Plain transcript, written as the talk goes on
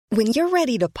When you're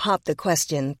ready to pop the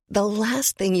question, the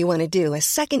last thing you want to do is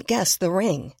second-guess the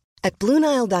ring. At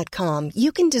BlueNile.com,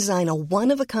 you can design a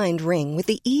one-of-a-kind ring with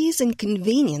the ease and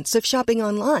convenience of shopping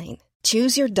online.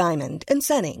 Choose your diamond and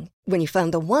setting. When you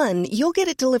find the one, you'll get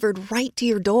it delivered right to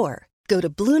your door. Go to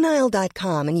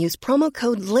BlueNile.com and use promo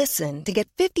code LISTEN to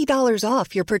get $50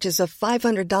 off your purchase of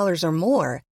 $500 or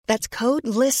more. That's code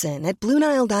LISTEN at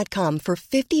BlueNile.com for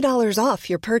 $50 off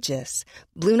your purchase.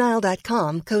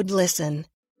 BlueNile.com, code LISTEN.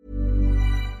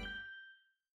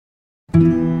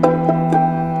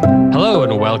 Hello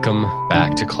and welcome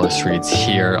back to Close Reads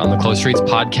here on the Close Reads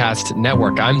Podcast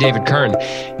Network. I'm David Kern,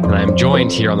 and I'm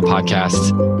joined here on the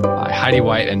podcast by Heidi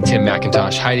White and Tim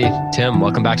McIntosh. Heidi, Tim,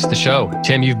 welcome back to the show.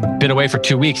 Tim, you've been away for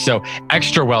 2 weeks, so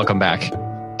extra welcome back.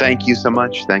 Thank you so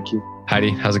much. Thank you.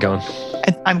 Heidi, how's it going?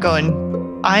 I'm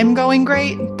going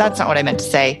great. That's not what I meant to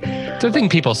say. It's the thing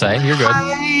people say. You're good.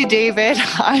 Hi, David.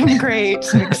 I'm great.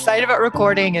 I'm excited about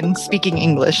recording and speaking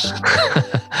English.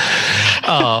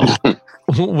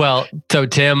 Well, so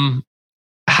Tim,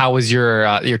 how was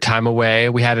your time away?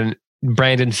 We had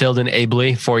Brandon filled in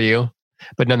ably for you,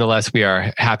 but nonetheless, we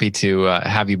are happy to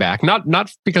have you back.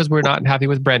 Not because we're not happy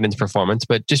with Brandon's performance,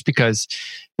 but just because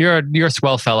you're a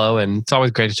swell fellow, and it's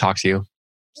always great to talk to you.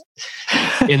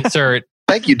 Insert.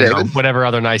 Thank you, David. Whatever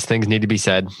other nice things need to be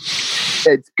said.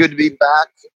 It's good to be back.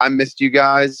 I missed you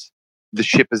guys. The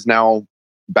ship is now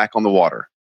back on the water.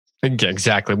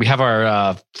 Exactly. We have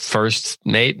our first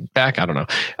mate back. I don't know.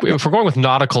 If we're going with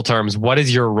nautical terms, what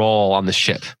is your role on the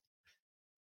ship?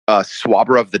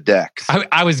 Swabber of the decks.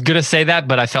 I was going to say that,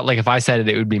 but I felt like if I said it,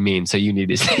 it would be mean. So you need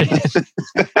to say it.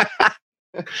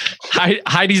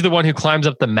 Heidi's the one who climbs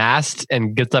up the mast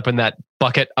and gets up in that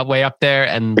bucket way up there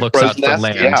and looks out for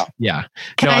land. Yeah.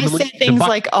 Can I say things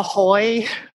like ahoy?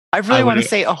 I really want to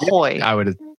say ahoy. I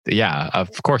would. Yeah,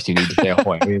 of course you need to say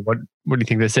ahoy. I mean, what do you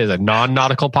think this is? A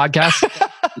non-nautical podcast?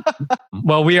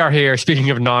 Well, we are here.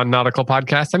 Speaking of non-nautical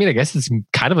podcasts, I mean, I guess it's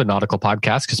kind of a nautical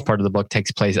podcast because part of the book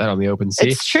takes place out on the open sea.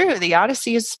 It's true. The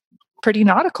Odyssey is pretty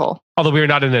nautical. Although we are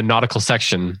not in a nautical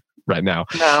section right now.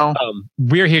 No.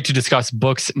 We're here to discuss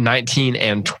books 19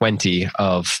 and 20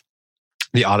 of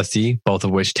the Odyssey, both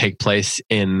of which take place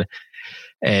in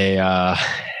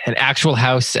an actual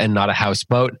house and not a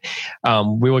houseboat.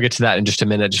 We will get to that in just a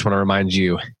minute. I just want to remind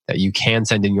you that you can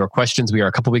send in your questions. We are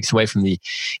a couple weeks away from the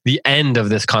end of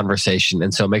this conversation,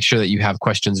 and so make sure that you have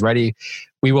questions ready.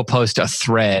 We will post a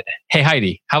thread. Hey,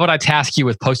 Heidi, how about I task you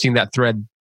with posting that thread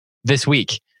this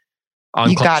week?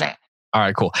 You got it. All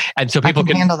right, cool. And so people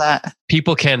can handle that.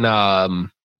 People can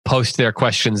post their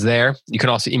questions there. You can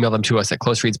also email them to us at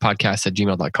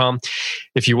closereadspodcast@gmail.com.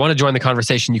 If you want to join the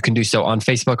conversation, you can do so on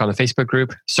Facebook, on the Facebook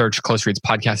group. Search Close Reads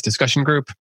Podcast Discussion Group,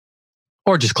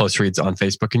 or just Close Reads on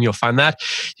Facebook, and you'll find that.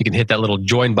 You can hit that little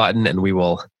join button, and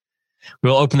we'll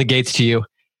open the gates to you.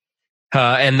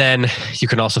 And then you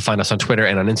can also find us on Twitter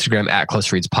and on Instagram at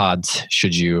Close Reads Pods,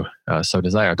 should you so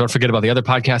desire. Don't forget about the other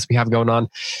podcasts we have going on.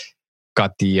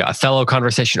 Got the Othello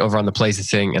conversation over on the Plays the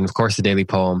Thing, and of course the Daily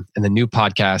Poem, and the new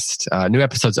podcast, new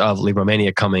episodes of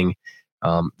Libromania coming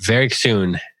very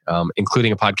soon,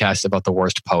 including a podcast about the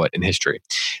worst poet in history.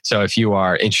 So if you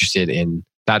are interested in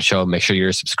that show, make sure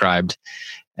you're subscribed.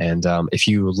 And if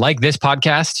you like this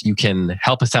podcast, you can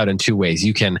help us out in two ways.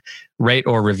 You can rate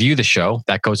or review the show.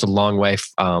 That goes a long way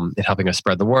in helping us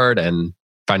spread the word and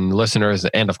finding listeners,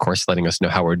 and of course, letting us know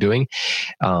how we're doing.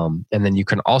 And then you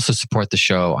can also support the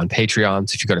show on Patreon.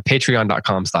 So if you go to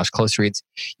patreon.com/closereads,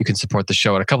 you can support the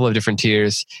show at a couple of different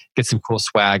tiers, get some cool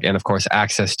swag, and of course,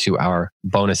 access to our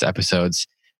bonus episodes.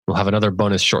 We'll have another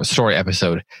bonus short story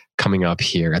episode coming up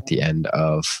here at the end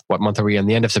of, what month are we in?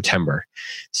 The end of September.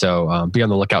 So be on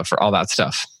the lookout for all that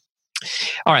stuff.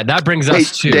 All right, that brings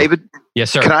us to... David?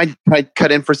 Yes, sir. Can I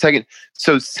cut in for a second?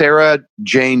 So Sarah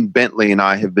Jane Bentley and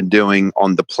I have been doing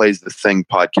on the Plays the Thing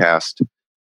podcast,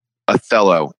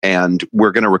 Othello, and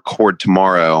we're going to record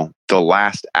tomorrow the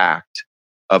last act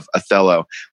of Othello.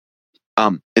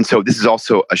 And so this is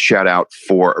also a shout out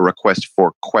for a request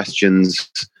for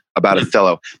questions about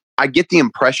Othello. I get the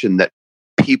impression that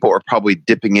people are probably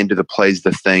dipping into the Plays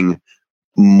the Thing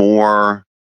more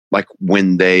like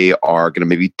when they are going to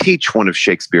maybe teach one of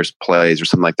Shakespeare's plays or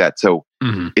something like that. So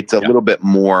it's a little bit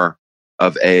more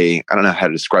of I don't know how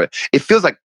to describe it. It feels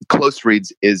like Close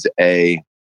Reads is an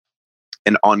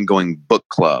ongoing book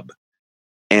club.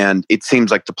 And it seems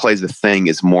like the Plays the Thing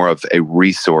is more of a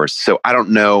resource. So I don't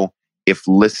know if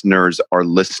listeners are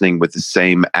listening with the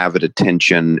same avid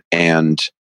attention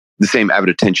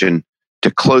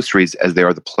to Close Reads as they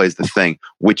are the Plays the Thing,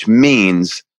 which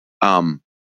means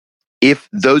if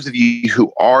those of you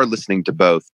who are listening to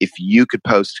both, if you could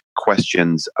post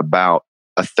questions about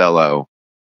Othello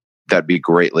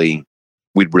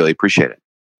we'd really appreciate it.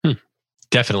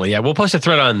 Definitely. Yeah. We'll post a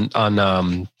thread on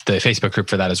the Facebook group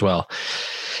for that as well.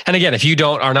 And again, if you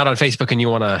are not on Facebook and you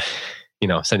want to,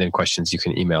 send in questions, you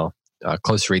can email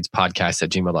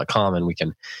closereadspodcast@gmail.com and we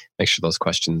can make sure those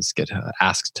questions get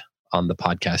asked on the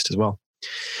podcast as well.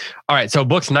 All right. So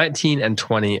books 19 and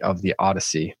 20 of the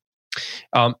Odyssey.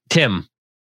 Tim,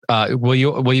 will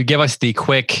you give us the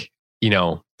quick,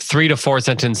 3 to 4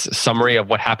 sentence summary of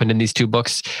what happened in these two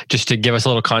books, just to give us a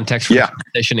little context for the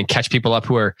conversation and catch people up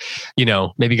who are,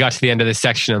 maybe got to the end of this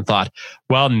section and thought,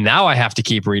 well, now I have to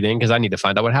keep reading because I need to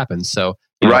find out what happens. So,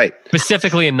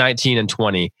 specifically in 19 and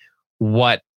 20,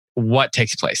 what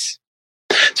takes place?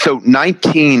 So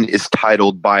 19 is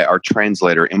titled by our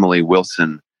translator, Emily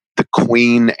Wilson, The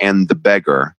Queen and the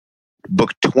Beggar.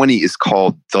 Book 20 is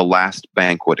called The Last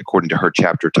Banquet, according to her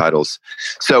chapter titles.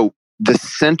 So the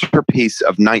centerpiece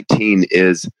of 19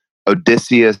 is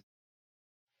Odysseus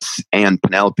and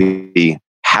Penelope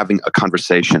having a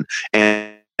conversation.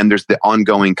 And there's the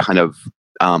ongoing kind of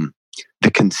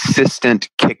the consistent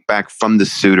kickback from the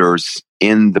suitors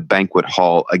in the banquet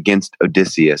hall against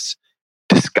Odysseus,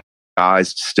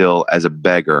 disguised still as a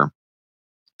beggar.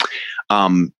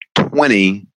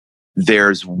 20,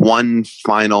 there's one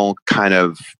final kind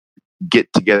of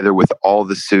get together with all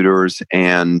the suitors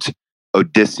and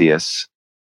Odysseus.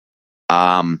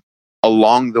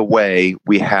 Along the way,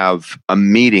 we have a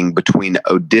meeting between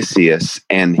Odysseus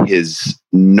and his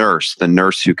nurse, the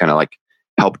nurse who kind of like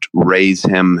helped raise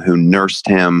him, who nursed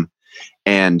him.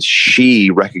 And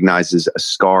she recognizes a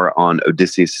scar on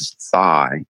Odysseus's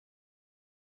thigh.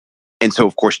 And so,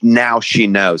 of course, now she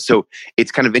knows. So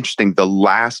it's kind of interesting. The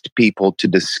last people to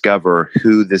discover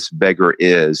who this beggar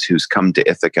is, who's come to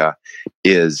Ithaca,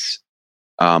 is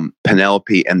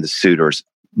Penelope and the suitors.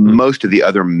 Most of the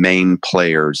other main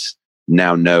players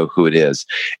now know who it is.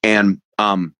 And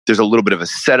there's a little bit of a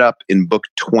setup in book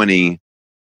 20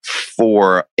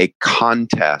 for a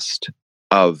contest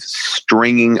of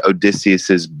stringing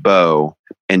Odysseus's bow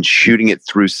and shooting it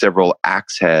through several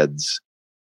axe heads.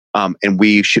 And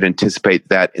we should anticipate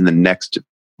that in the next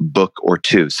book or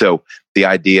two. So the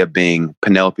idea being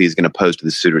Penelope is going to pose to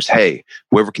the suitors, hey,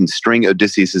 whoever can string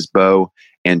Odysseus's bow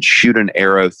and shoot an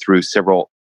arrow through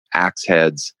several axe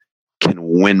heads can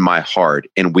win my heart.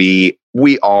 And we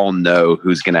all know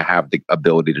who's going to have the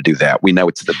ability to do that. We know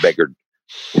it's the beggar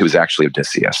who's actually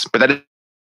Odysseus. But that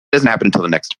doesn't happen until the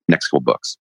next couple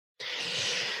books.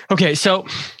 Okay, so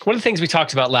one of the things we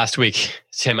talked about last week,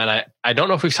 Tim, and I don't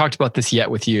know if we've talked about this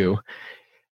yet with you,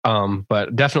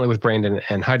 but definitely with Brandon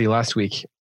and Heidi last week,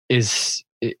 is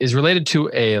related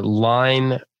to a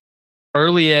line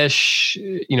early-ish,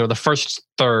 the first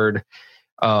third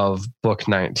of book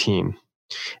 19.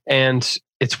 And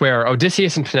it's where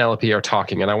Odysseus and Penelope are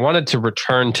talking. And I wanted to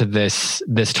return to this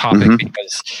topic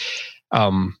because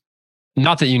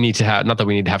not that we need to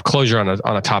have closure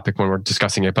on a topic when we're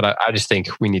discussing it, but I just think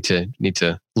we need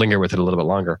to linger with it a little bit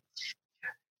longer.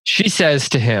 She says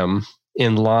to him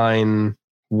in line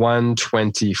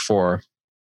 124,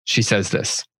 she says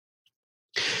this.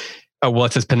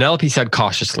 It says, Penelope said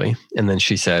cautiously, and then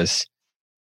she says,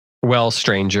 well,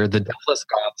 stranger, the deathless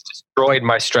gods destroyed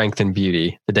my strength and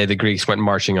beauty the day the Greeks went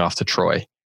marching off to Troy,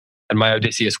 and my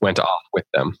Odysseus went off with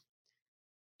them.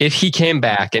 If he came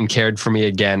back and cared for me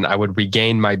again, I would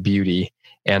regain my beauty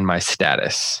and my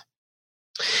status.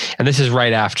 And this is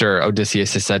right after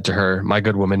Odysseus has said to her, my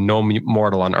good woman, no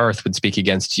mortal on earth would speak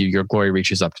against you. Your glory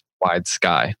reaches up to the wide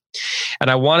sky. And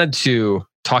I wanted to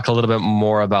talk a little bit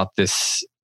more about this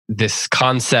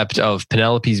concept of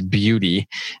Penelope's beauty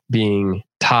being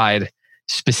tied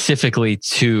specifically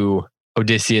to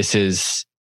Odysseus's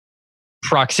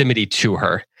proximity to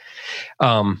her.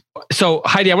 So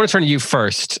Heidi, I want to turn to you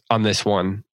first on this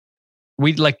one.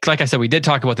 We like I said, we did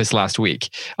talk about this last week,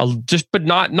 but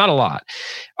not a lot.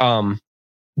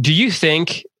 Do you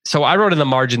think? So I wrote in the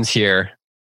margins here,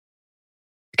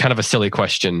 kind of a silly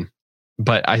question,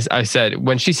 but I said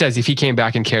when she says, "If he came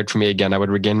back and cared for me again, I would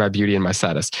regain my beauty and my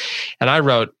status," and I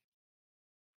wrote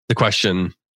the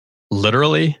question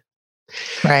literally.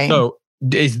 Right. So,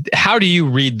 how do you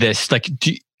read this?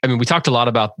 We talked a lot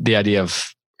about the idea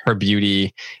of her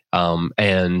beauty,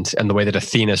 and the way that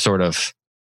Athena sort of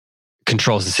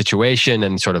controls the situation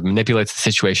and sort of manipulates the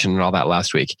situation and all that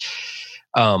last week.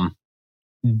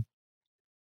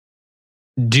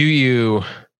 Do you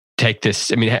take this?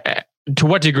 To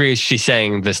what degree is she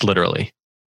saying this literally?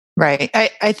 Right.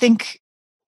 I think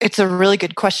it's a really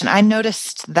good question. I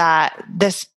noticed that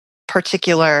this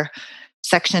particular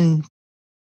section,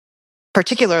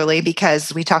 particularly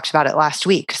because we talked about it last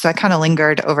week. So I kind of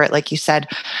lingered over it, like you said,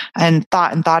 and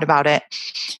thought about it.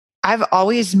 I've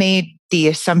always made the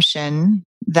assumption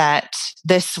that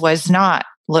this was not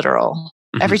literal.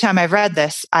 Mm-hmm. Every time I've read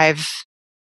this, I've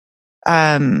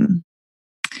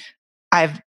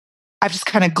just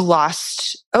kind of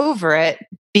glossed over it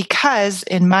because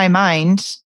in my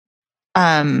mind,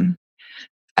 a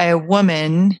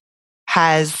woman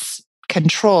has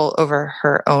control over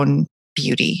her own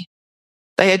beauty.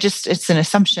 It's an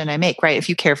assumption I make, right? If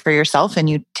you care for yourself and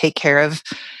you take care of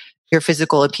your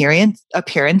physical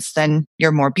appearance, then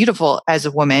you're more beautiful as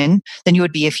a woman than you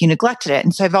would be if you neglected it.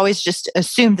 And so I've always just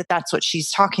assumed that that's what she's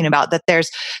talking about,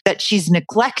 that she's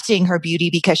neglecting her beauty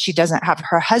because she doesn't have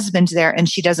her husband there and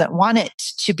she doesn't want it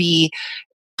to be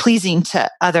pleasing to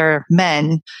other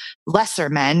men, lesser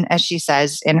men, as she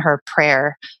says in her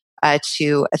prayer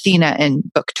to Athena in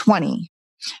book 20.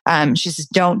 She says,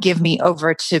 don't give me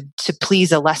over to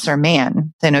please a lesser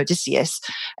man than Odysseus.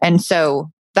 And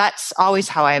so that's always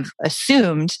how I've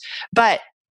assumed. But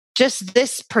just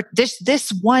this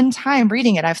one time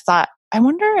reading it, I've thought, I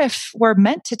wonder if we're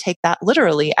meant to take that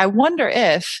literally. I wonder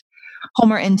if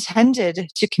Homer intended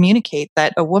to communicate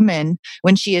that a woman,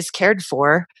 when she is cared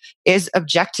for, is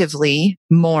objectively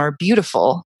more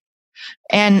beautiful.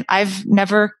 And I've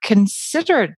never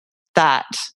considered that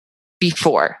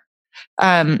before.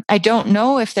 I don't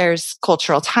know if there's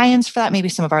cultural tie-ins for that. Maybe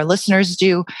some of our listeners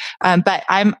do. But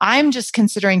I'm just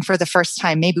considering for the first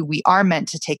time, maybe we are meant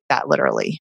to take that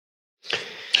literally.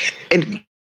 And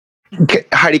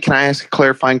Heidi, can I ask a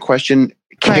clarifying question?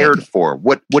 Cared for.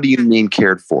 What do you mean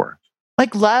cared for?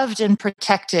 Like loved and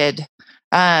protected.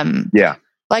 Yeah.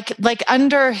 Like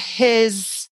under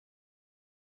his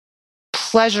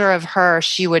pleasure of her,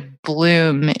 she would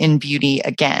bloom in beauty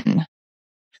again.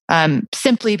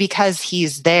 Simply because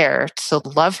he's there to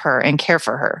love her and care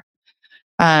for her.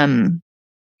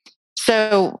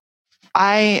 So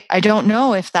I don't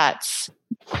know if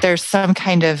there's some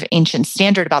kind of ancient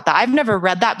standard about that. I've never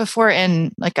read that before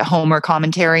in like a Homer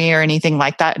commentary or anything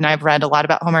like that. And I've read a lot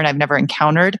about Homer and I've never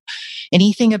encountered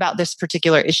anything about this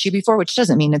particular issue before, which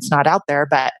doesn't mean it's not out there.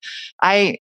 But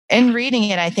in reading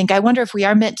it, I wonder if we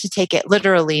are meant to take it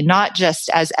literally, not just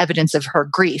as evidence of her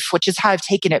grief, which is how I've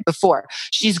taken it before.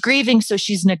 She's grieving, so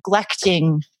she's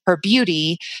neglecting her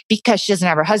beauty because she doesn't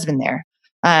have her husband there.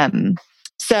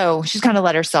 So she's kind of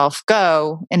let herself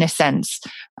go in a sense.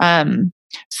 But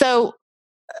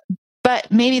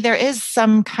maybe there is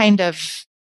some kind of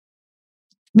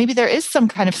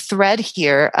thread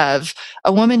here of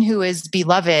a woman who is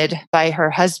beloved by her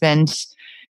husband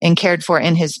and cared for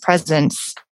in his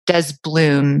presence does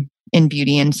bloom in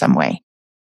beauty in some way.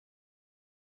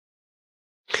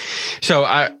 So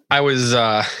I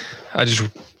just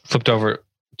flipped over.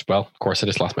 Well, of course, I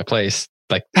just lost my place.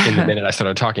 Like in the minute I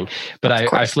started talking, but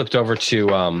I flipped over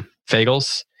to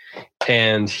Fegel's,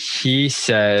 and he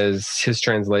says, his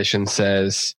translation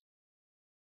says,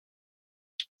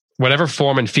 whatever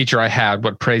form and feature I had,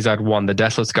 what praise I'd won, the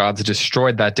deathless gods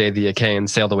destroyed that day the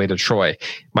Achaeans sailed away to Troy,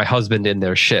 my husband in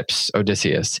their ships,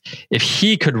 Odysseus. If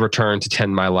he could return to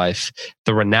tend my life,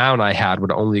 the renown I had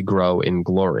would only grow in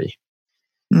glory.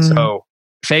 Mm. So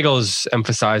Fegel's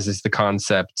emphasizes the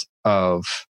concept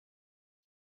of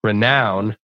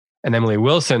renown, and Emily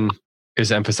Wilson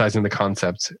is emphasizing the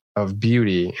concept of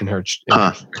beauty in her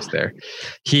there.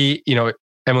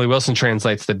 Emily Wilson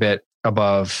translates the bit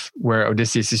above where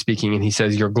Odysseus is speaking, and he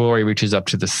says, your glory reaches up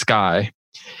to the sky.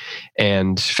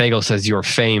 And Fegel says, your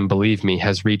fame, believe me,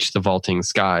 has reached the vaulting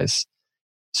skies.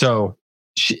 So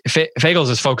Fegel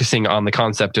is focusing on the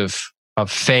concept of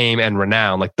fame and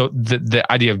renown, like the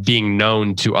idea of being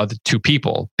known to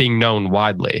people, being known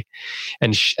widely.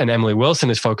 And Emily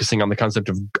Wilson is focusing on the concept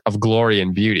of glory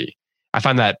and beauty. I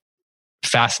find that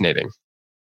fascinating.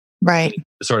 Right.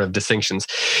 Sort of distinctions.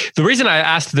 The reason I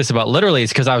asked this about literally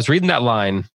is because I was reading that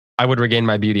line, I would regain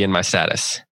my beauty and my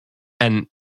status. And,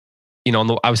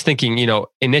 I was thinking,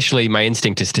 initially my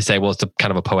instinct is to say, well, it's a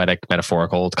kind of a poetic,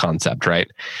 metaphorical concept, right?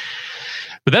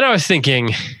 But then I was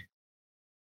thinking,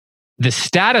 the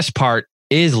status part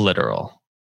is literal.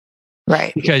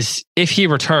 Right. Because if he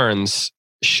returns,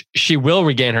 she will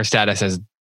regain her status as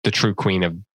the true queen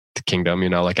of the kingdom,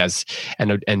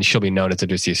 and she'll be known as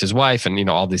Odysseus' wife, and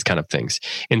all these kind of things.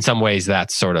 In some ways,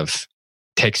 that sort of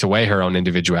takes away her own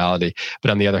individuality, but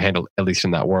on the other hand, at least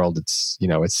in that world,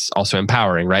 it's also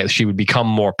empowering, right? She would become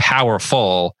more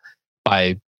powerful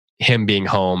by him being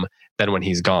home than when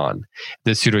he's gone.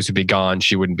 The suitors would be gone;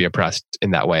 she wouldn't be oppressed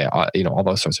in that way. All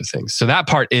those sorts of things. So that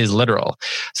part is literal.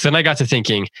 So then I got to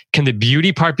thinking: can the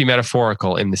beauty part be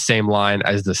metaphorical in the same line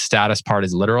as the status part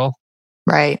is literal?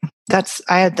 Right.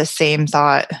 I had the same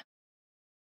thought,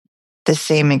 the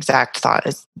same exact thought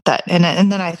as that. And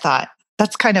then I thought,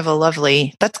 That's kind of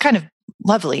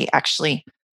lovely, actually,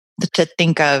 to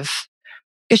think of.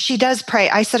 Because she does pray.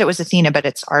 I said it was Athena, but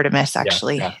it's Artemis,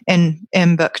 actually,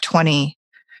 in book 20,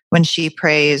 when she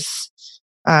prays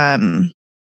about,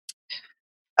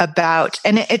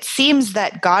 and it seems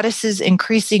that goddesses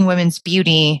increasing women's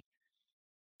beauty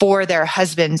for their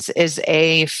husbands is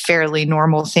a fairly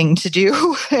normal thing to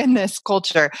do in this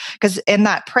culture. Because in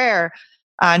that prayer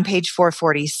on page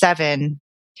 447,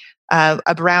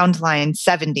 around line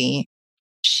 70,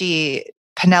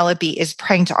 Penelope is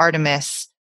praying to Artemis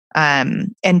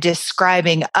and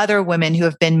describing other women who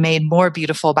have been made more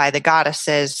beautiful by the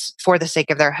goddesses for the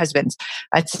sake of their husbands.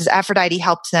 It says Aphrodite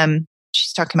helped them.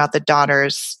 She's talking about the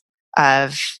daughters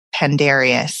of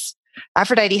Pandarius.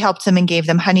 Aphrodite helped them and gave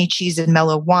them honey, cheese, and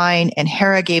mellow wine, and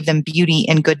Hera gave them beauty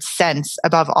and good sense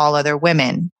above all other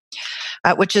women,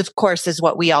 which of course is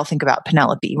what we all think about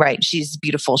Penelope, right? She's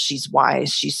beautiful, she's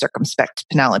wise, she's circumspect,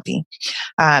 Penelope.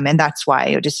 And that's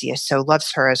why Odysseus so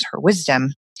loves her as her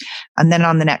wisdom. And then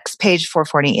on the next page,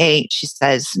 448, she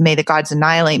says, may the gods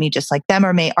annihilate me just like them,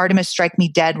 or may Artemis strike me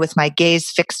dead with my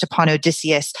gaze fixed upon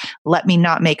Odysseus. Let me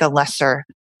not make a lesser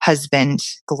husband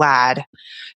glad.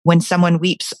 When someone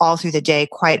weeps all through the day,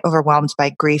 quite overwhelmed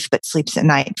by grief, but sleeps at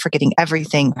night, forgetting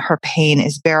everything, her pain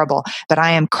is bearable. But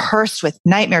I am cursed with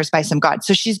nightmares by some god.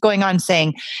 So she's going on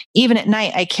saying, even at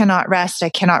night, I cannot rest. I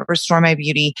cannot restore my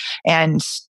beauty. And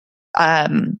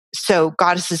so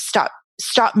goddesses,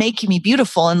 stop making me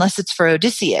beautiful unless it's for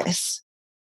Odysseus.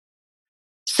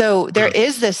 So there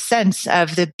is this sense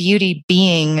of the beauty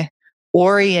being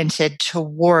oriented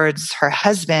towards her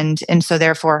husband, and so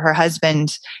therefore her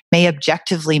husband may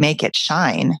objectively make it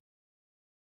shine.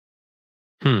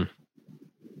 You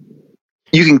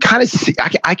can kind of see,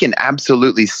 I can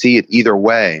absolutely see it either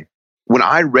way. When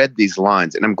I read these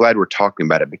lines, and I'm glad we're talking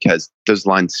about it because those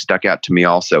lines stuck out to me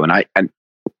also, and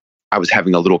I was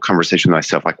having a little conversation with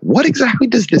myself, like, what exactly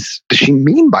does she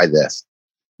mean by this?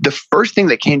 The first thing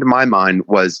that came to my mind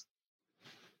was,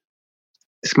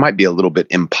 this might be a little bit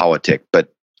impolitic,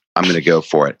 but I'm going to go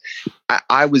for it.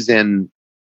 I was in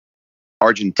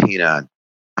Argentina,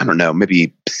 I don't know,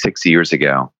 maybe 6 years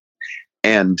ago.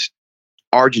 And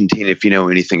Argentina, if you know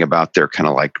anything about their kind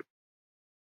of like,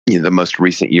 the most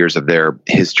recent years of their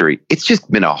history, it's just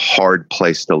been a hard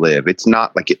place to live. It's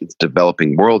not like it's a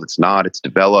developing world. It's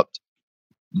developed,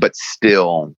 but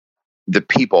still the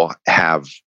people have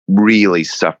really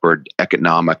suffered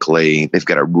economically. They've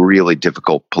got a really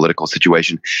difficult political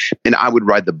situation. And I would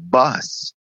ride the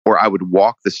bus or I would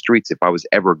walk the streets if I was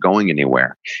ever going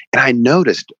anywhere. And I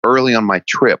noticed early on my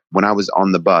trip, when I was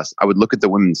on the bus, I would look at the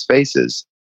women's faces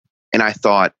and I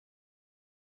thought,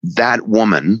 that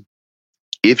woman,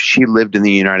 if she lived in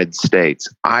the United States,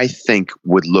 I think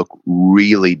would look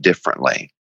really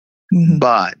differently. Mm-hmm.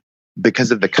 But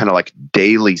because of the kind of like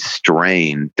daily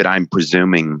strain that I'm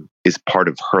presuming is part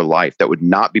of her life, that would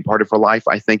not be part of her life,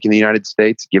 I think, in the United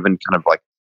States, given kind of like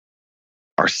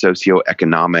our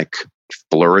socioeconomic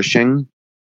flourishing.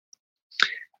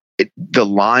 The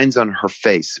lines on her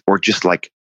face were just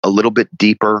like a little bit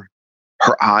deeper.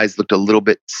 Her eyes looked a little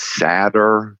bit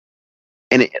sadder.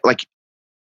 And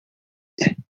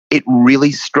it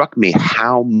really struck me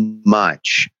how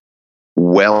much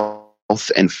wealth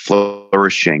and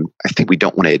flourishing, I think we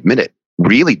don't want to admit it,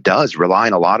 really does rely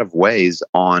in a lot of ways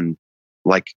on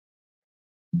like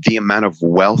the amount of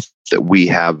wealth that we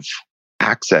have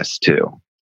access to.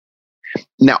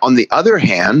 Now, on the other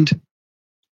hand,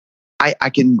 I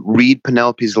can read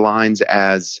Penelope's lines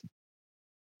as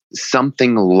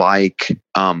something like,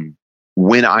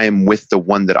 when I am with the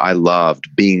one that I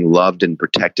loved, being loved and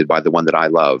protected by the one that I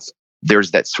love,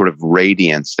 there's that sort of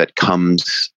radiance that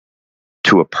comes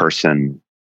to a person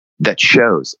that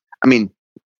shows. I mean,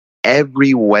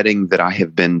 every wedding that I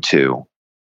have been to,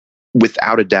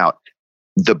 without a doubt,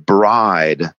 the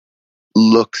bride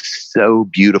looks so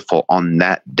beautiful on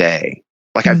that day.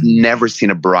 Like I've never seen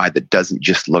a bride that doesn't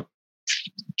just look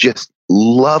just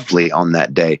lovely on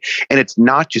that day. And it's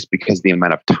not just because the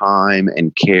amount of time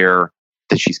and care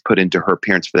that she's put into her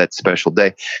appearance for that special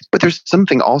day, but there's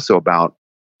something also about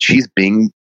she's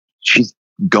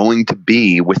going to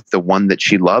be with the one that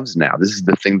she loves now. This is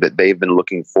the thing that they've been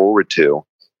looking forward to.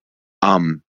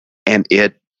 And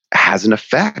it has an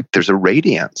effect. There's a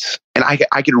radiance. And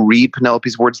I could read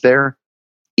Penelope's words there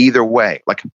either way.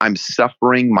 Like, I'm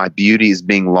suffering, my beauty is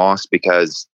being lost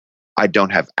because I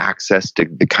don't have access to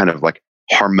the kind of like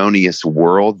harmonious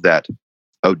world that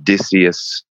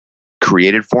Odysseus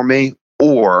created for me,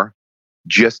 or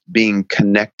just being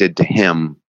connected to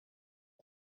him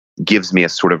gives me a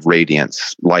sort of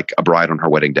radiance like a bride on her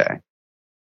wedding day.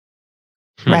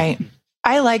 Right.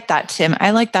 I like that, Tim.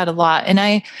 I like that a lot. And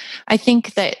I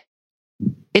think that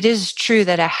it is true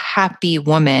that a happy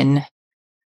woman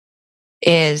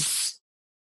is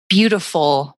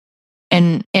beautiful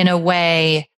in a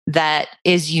way that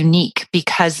is unique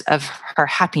because of her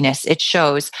happiness. It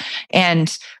shows.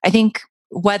 And I think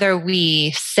whether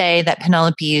we say that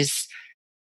Penelope's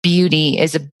beauty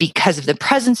is because of the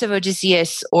presence of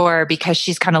Odysseus or because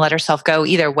she's kind of let herself go,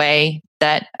 either way,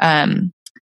 that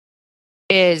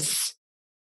is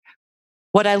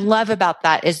what I love about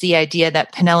that is the idea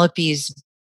that Penelope's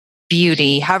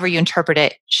beauty, however you interpret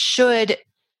it, should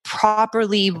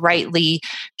properly, rightly,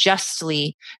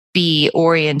 justly be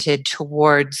oriented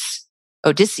towards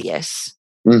Odysseus.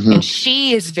 Mm-hmm. And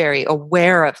she is very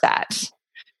aware of that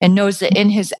and knows that in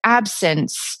his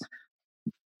absence,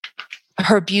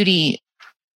 her beauty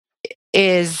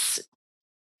is...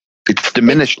 It's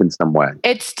diminished in some way.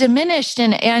 It's diminished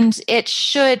and it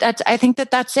should, I think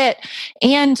that's it.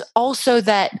 And also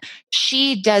that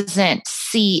she doesn't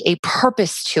see a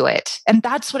purpose to it. And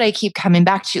that's what I keep coming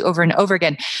back to over and over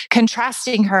again,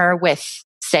 contrasting her with,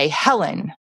 say,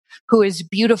 Helen, who is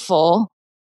beautiful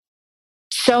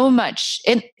so much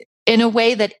in a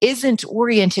way that isn't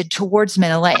oriented towards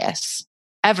Menelaus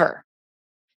ever.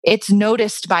 It's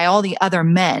noticed by all the other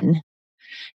men.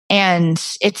 And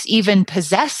it's even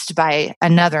possessed by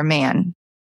another man.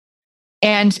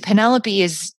 And Penelope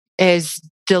is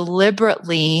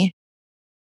deliberately,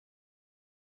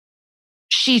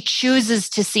 she chooses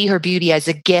to see her beauty as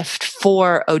a gift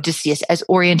for Odysseus, as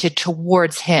oriented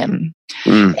towards him.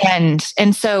 And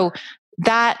so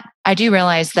that, I do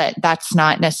realize that that's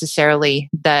not necessarily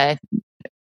the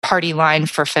party line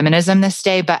for feminism this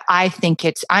day, but I think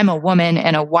I'm a woman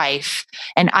and a wife,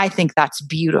 and I think that's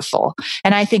beautiful.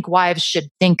 And I think wives should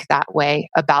think that way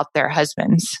about their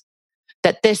husbands,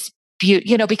 that this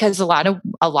beauty, because a lot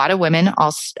of women,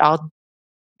 I'll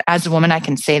as a woman, I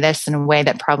can say this in a way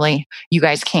that probably you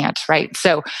guys can't, right?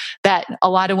 So that a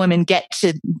lot of women get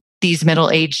to these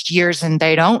middle-aged years and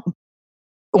they don't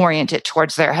orient it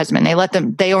towards their husband.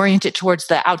 They orient it towards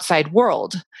the outside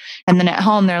world. And then at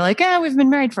home, they're like, we've been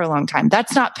married for a long time.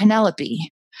 That's not Penelope.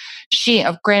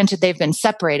 Granted, they've been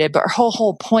separated, but her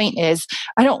whole point is,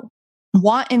 I don't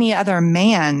want any other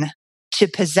man to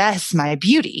possess my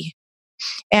beauty.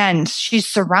 And she's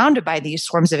surrounded by these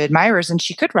swarms of admirers, and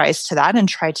she could rise to that and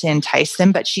try to entice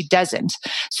them, but she doesn't.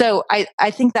 So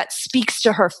I think that speaks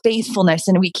to her faithfulness,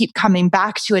 and we keep coming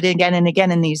back to it again and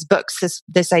again in these books,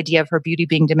 this idea of her beauty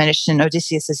being diminished in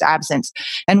Odysseus' absence.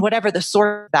 And whatever the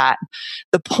source of that,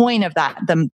 the point of that,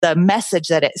 the message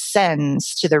that it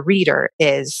sends to the reader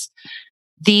is,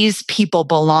 these people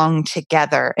belong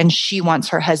together, and she wants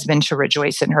her husband to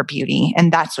rejoice in her beauty.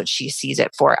 And that's what she sees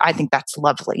it for. I think that's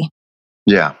lovely.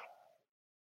 Yeah.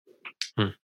 Go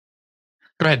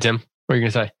ahead, Tim. What are you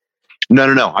going to say?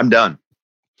 No. I'm done.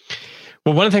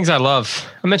 Well, one of the things I love,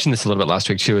 I mentioned this a little bit last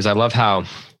week too, is I love how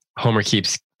Homer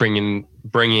keeps bringing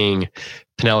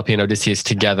Penelope and Odysseus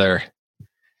together,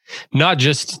 not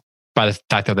just by the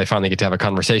fact that they finally get to have a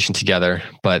conversation together,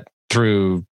 but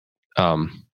through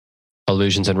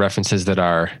allusions and references that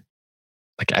are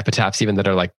like epitaphs, even that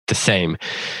are like the same.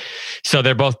 So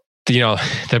they're both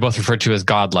referred to as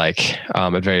godlike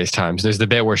at various times. There's the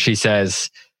bit where she says,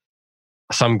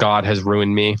 some god has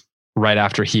ruined me, right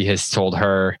after he has told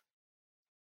her,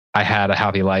 I had a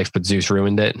happy life, but Zeus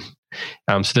ruined it.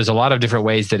 So there's a lot of different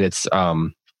ways that it's,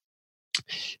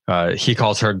 he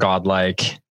calls her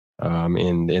godlike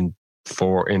in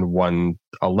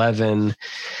 111.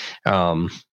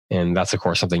 And that's, of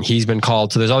course, something he's been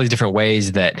called. So there's all these different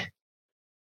ways that,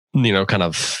 kind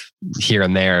of here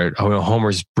and there,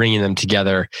 Homer's bringing them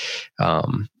together,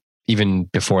 even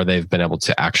before they've been able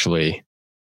to actually,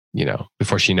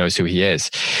 before she knows who he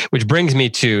is. Which brings me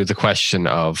to the question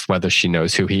of whether she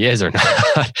knows who he is or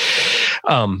not.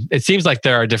 It seems like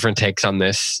there are different takes on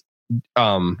this.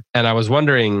 And I was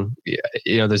wondering,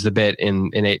 there's the bit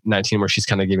in 8:19 where she's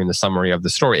kind of giving the summary of the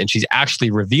story, and she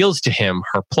actually reveals to him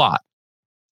her plot.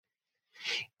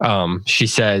 She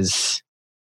says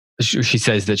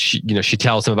that she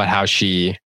tells him about how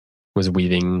she was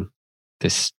weaving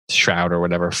this shroud or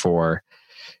whatever for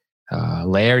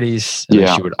Laertes, and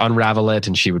she would unravel it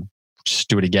and she would just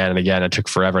do it again and again. It took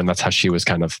forever, and that's how she was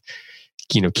kind of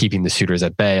keeping the suitors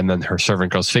at bay. And then her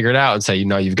servant girls figure it out and say,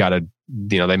 you've got to,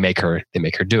 they make her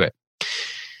do it.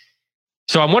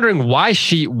 So I'm wondering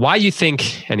why you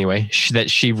think anyway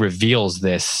that she reveals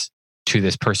this to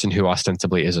this person who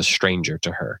ostensibly is a stranger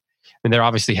to her. And they're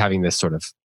obviously having this sort of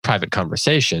private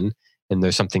conversation, and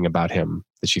there's something about him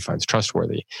that she finds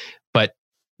trustworthy. But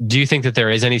do you think that there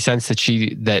is any sense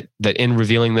that that in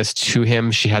revealing this to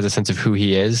him, she has a sense of who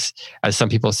he is, as some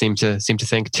people seem to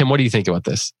think? Tim, what do you think about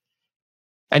this?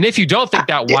 And if you don't think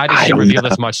that, why does she reveal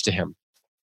this much to him?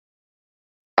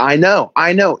 I know.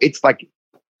 It's like,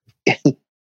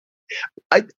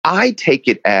 I take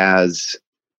it as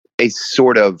a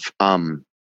sort of an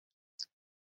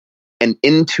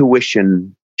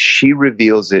intuition. She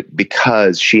reveals it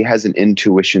because she has an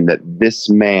intuition that this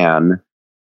man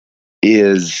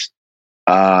is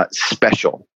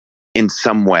special in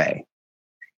some way,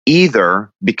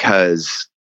 either because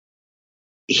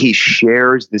he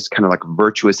shares this kind of like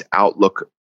virtuous outlook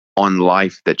on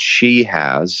life that she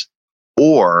has,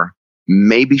 or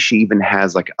maybe she even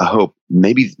has like a hope.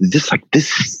 Maybe this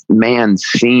man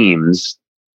seems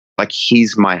like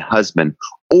he's my husband.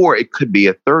 Or it could be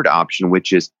a third option,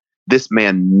 which is this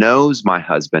man knows my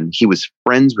husband. He was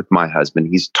friends with my husband.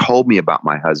 He's told me about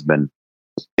my husband.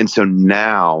 And so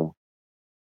now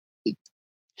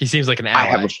he seems like an ally. I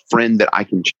have a friend that I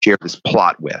can share this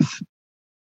plot with.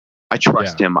 I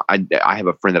trust him. I have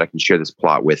a friend that I can share this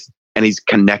plot with. And he's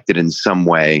connected in some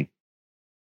way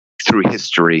through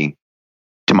history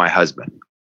to my husband.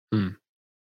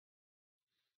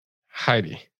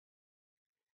 Heidi,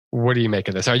 what do you make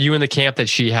of this? Are you in the camp that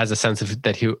she has a sense of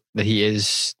that he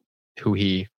is who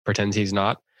he pretends he's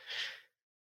not?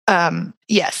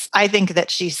 Yes, I think that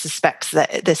she suspects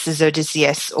that this is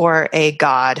Odysseus or a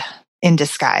god in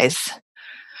disguise.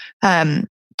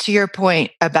 To your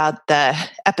point about the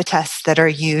epithets that are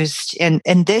used, and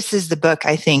this is the book,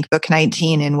 I think, book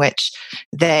 19, in which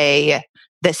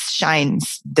this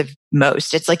shines the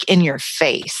most. It's like in your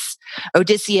face.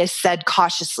 Odysseus said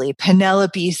cautiously.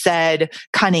 Penelope said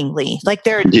cunningly. Like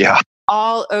they're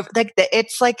all over. Like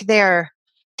it's like they're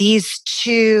these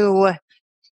two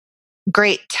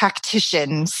great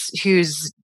tacticians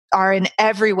whose are in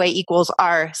every way equals,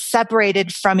 are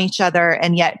separated from each other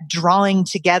and yet drawing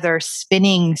together,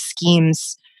 spinning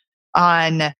schemes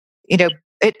on,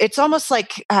 it's almost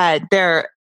like they're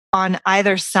on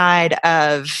either side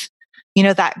of,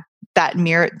 that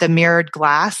mirror, the mirrored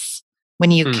glass,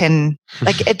 when you can,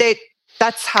 like,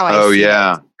 that's how I see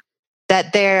it.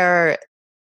 That they're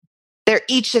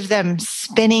each of them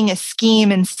spinning a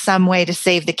scheme in some way to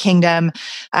save the kingdom.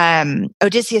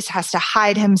 Odysseus has to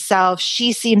hide himself.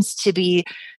 She seems to be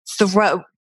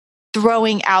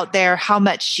throwing out there how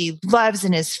much she loves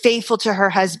and is faithful to her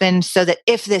husband, so that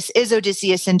if this is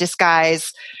Odysseus in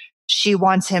disguise, she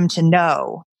wants him to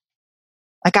know,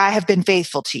 like, I have been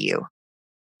faithful to you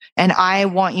and I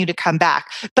want you to come back.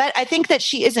 But I think that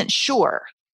she isn't sure.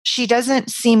 She doesn't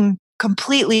seem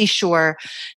completely sure.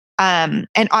 And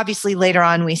obviously later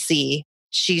on we see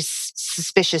she's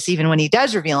suspicious even when he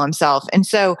does reveal himself. And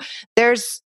so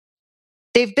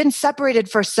they've been separated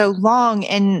for so long,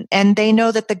 and they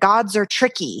know that the gods are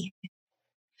tricky.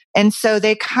 And so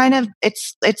they kind of,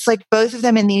 it's like both of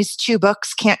them in these two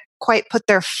books can't quite put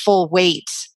their full weight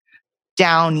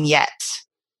down yet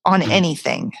on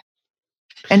anything.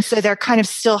 And so they're kind of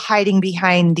still hiding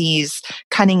behind these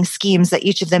cunning schemes that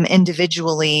each of them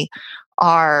individually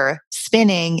are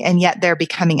spinning, and yet they're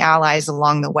becoming allies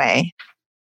along the way.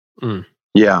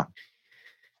 Yeah.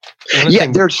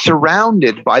 They're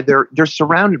surrounded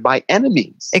by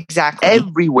enemies. Exactly.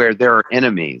 Everywhere there are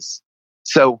enemies.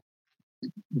 So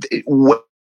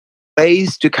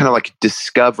ways to kind of like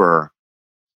discover,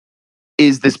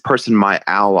 is this person my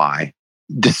ally?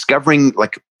 Discovering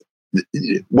like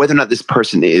whether or not this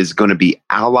person is going to be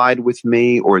allied with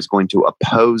me or is going to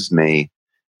oppose me.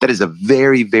 That is a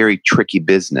very, very tricky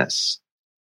business.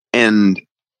 And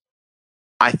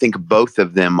I think both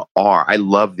of them are. I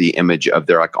love the image of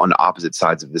they're like on opposite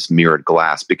sides of this mirrored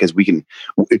glass, because we can,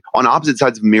 on opposite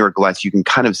sides of mirrored glass, you can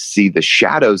kind of see the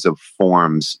shadows of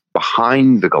forms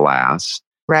behind the glass.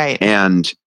 Right.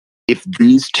 And if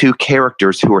these two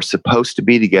characters who are supposed to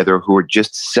be together, who are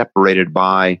just separated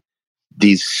by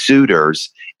these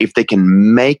suitors, if they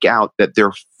can make out that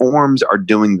their forms are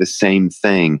doing the same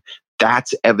thing,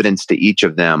 that's evidence to each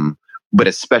of them, but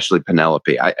especially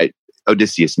Penelope.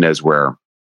 Odysseus knows what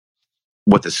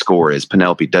the score is.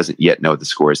 Penelope doesn't yet know what the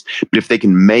score is. But if they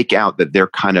can make out that they're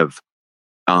kind of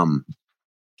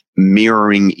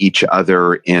mirroring each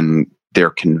other in their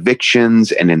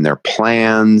convictions and in their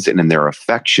plans and in their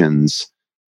affections,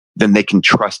 then they can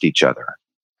trust each other.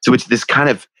 So it's this kind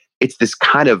of,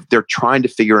 they're trying to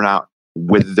figure out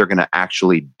whether they're going to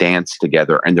actually dance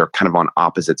together, and they're kind of on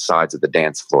opposite sides of the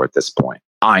dance floor at this point,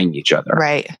 eyeing each other.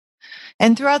 Right.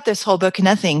 And throughout this whole book,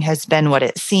 nothing has been what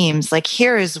it seems. Like,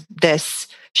 here is this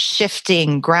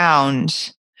shifting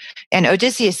ground. And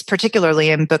Odysseus, particularly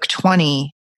in book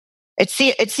 20,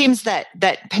 It seems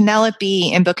that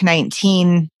Penelope in book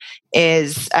 19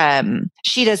 is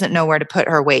she doesn't know where to put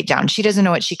her weight down. She doesn't know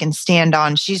what she can stand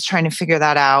on. She's trying to figure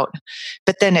that out.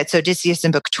 But then it's Odysseus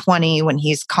in book 20 when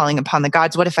he's calling upon the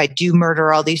gods. What if I do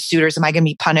murder all these suitors? Am I going to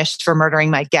be punished for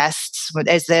murdering my guests? What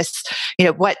is this?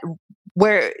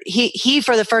 Where he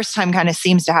for the first time kind of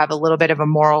seems to have a little bit of a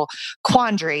moral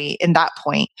quandary in that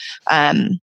point.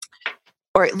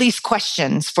 Or at least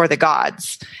questions for the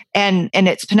gods. And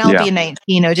it's Penelope in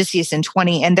 19, Odysseus in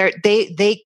 20. And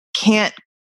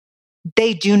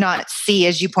they do not see,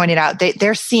 as you pointed out,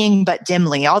 they're seeing but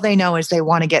dimly. All they know is they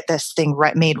want to get this thing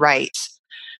made right,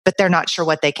 but they're not sure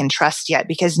what they can trust yet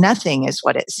because nothing is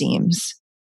what it seems.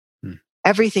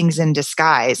 Everything's in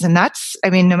disguise. And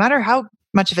no matter how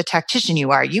much of a tactician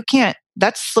you are, you can't,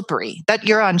 that's slippery, that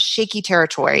you're on shaky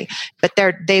territory, but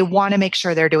they want to make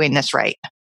sure they're doing this right.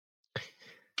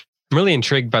 I'm really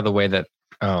intrigued by the way that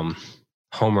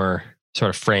Homer sort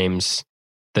of frames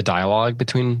the dialogue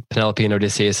between Penelope and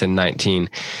Odysseus in 19.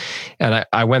 And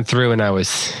I went through and I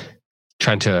was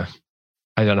trying to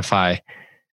identify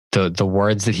the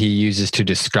words that he uses to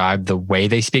describe the way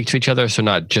they speak to each other. So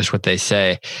not just what they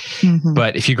say,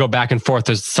 but if you go back and forth,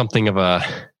 there's something of a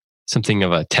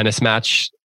tennis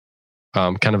match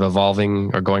kind of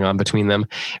evolving or going on between them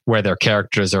where their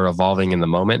characters are evolving in the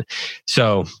moment.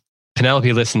 So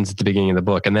Penelope listens at the beginning of the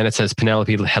book, and then it says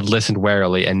Penelope had listened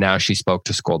warily, and now she spoke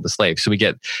to scold the slave. So we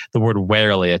get the word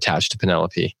warily attached to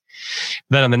Penelope.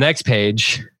 Then on the next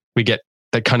page, we get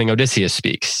that cunning Odysseus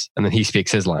speaks, and then he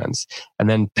speaks his lines. And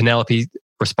then Penelope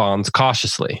responds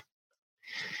cautiously.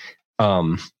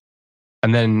 And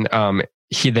then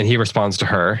he responds to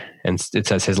her, and it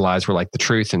says his lies were like the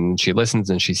truth, and she listens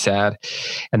and she's sad.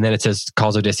 And then it says,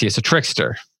 calls Odysseus a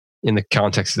trickster in the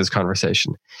context of this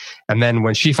conversation. And then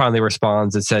when she finally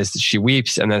responds, it says that she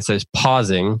weeps, and then it says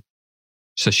pausing.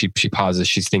 So she pauses,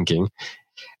 she's thinking.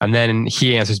 And then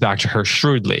he answers back to her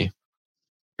shrewdly.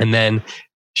 And then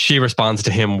she responds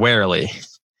to him warily.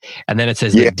 And then it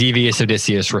says that devious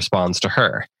Odysseus responds to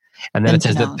her. And then it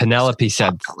says that Penelope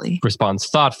responds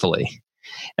thoughtfully.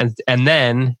 And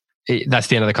then that's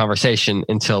the end of the conversation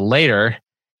until later.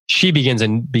 She begins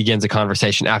a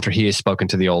conversation after he has spoken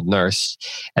to the old nurse.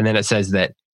 And then it says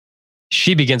that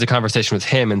she begins a conversation with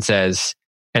him and it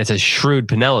says shrewd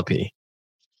Penelope.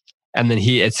 And then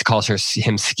it calls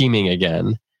him scheming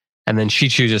again. And then she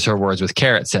chooses her words with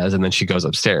care, it says, and then she goes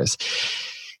upstairs.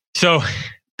 So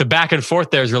the back and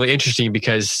forth there is really interesting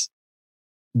because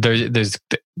there's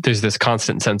this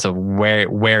constant sense of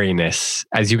wariness.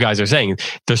 As you guys are saying,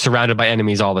 they're surrounded by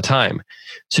enemies all the time.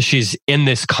 So she's in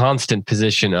this constant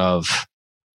position of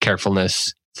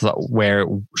carefulness, where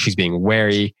she's being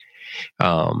wary.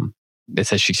 It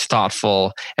says she's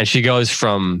thoughtful, and she goes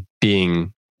from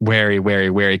being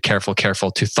wary, careful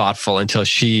to thoughtful until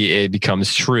she becomes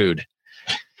shrewd.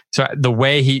 So the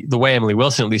way Emily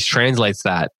Wilson at least translates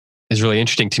that is really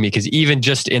interesting to me, because even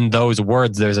just in those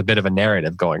words, there's a bit of a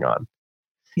narrative going on.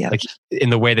 Yeah. Like in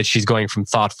the way that she's going from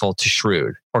thoughtful to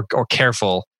shrewd or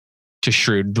careful to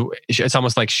shrewd. It's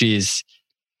almost like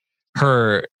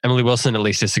Emily Wilson at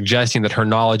least is suggesting that her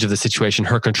knowledge of the situation,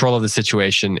 her control of the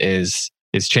situation is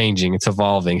changing. It's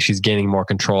evolving. She's gaining more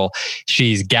control.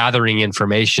 She's gathering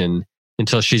information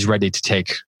until she's ready to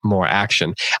take more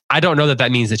action. I don't know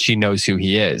that means that she knows who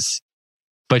he is,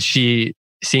 but she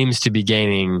seems to be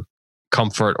gaining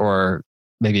comfort or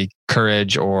maybe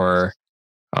courage or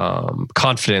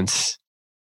confidence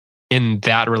in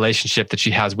that relationship that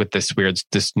she has with this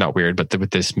with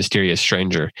this mysterious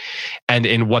stranger, and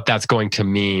in what that's going to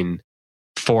mean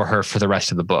for her for the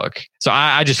rest of the book. So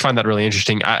I just find that really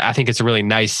interesting. I think it's a really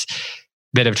nice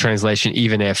bit of translation,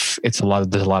 even if there's a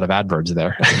lot of adverbs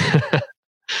there.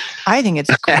 I think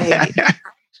it's great.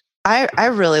 I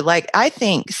really I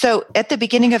think so. At the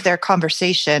beginning of their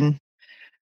conversation,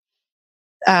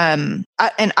 and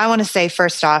I want to say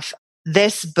first off,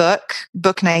 this book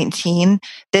 19,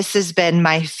 this has been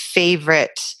my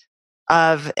favorite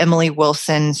of Emily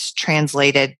Wilson's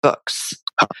translated books.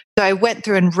 So I went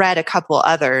through and read a couple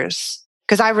others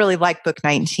because I really like book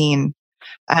 19.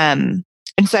 And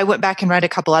so I went back and read a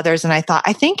couple others, and I thought,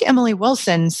 I think Emily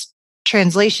Wilson's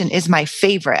translation is my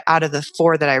favorite out of the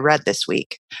 4 that I read this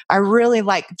week. I really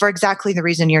like, for exactly the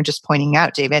reason you're just pointing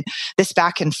out, David, this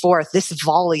back and forth, this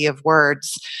volley of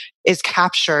words is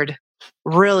captured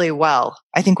really well.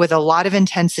 I think with a lot of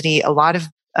intensity, a lot of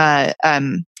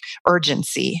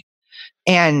urgency.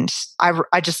 And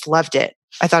I just loved it.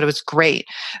 I thought it was great.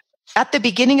 At the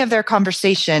beginning of their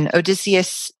conversation,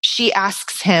 Odysseus, she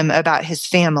asks him about his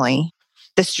family.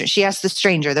 She asks the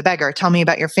stranger, the beggar, tell me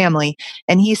about your family.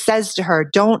 And he says to her,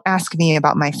 don't ask me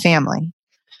about my family.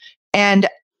 And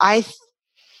I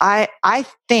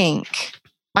think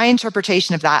my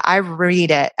interpretation of that, I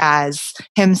read it as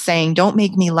him saying, "Don't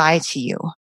make me lie to you."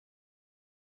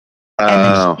 And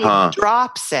then she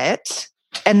drops it.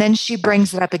 And then she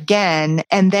brings it up again.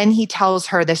 And then he tells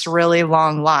her this really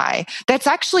long lie. That's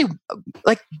actually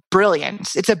like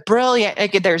brilliant. It's a brilliant,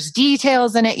 like, there's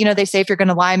details in it. You know, they say if you're going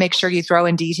to lie, make sure you throw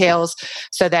in details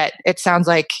so that it sounds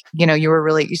like, you know,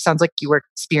 you sounds like you were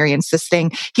experienced this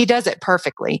thing. He does it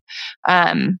perfectly.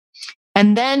 And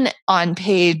then on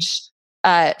page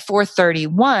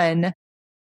 431,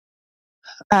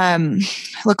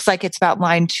 looks like it's about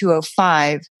line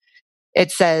 205. It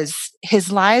says,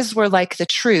 his lies were like the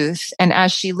truth, and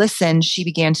as she listened, she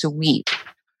began to weep.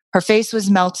 Her face was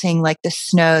melting like the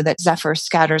snow that Zephyr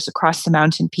scatters across the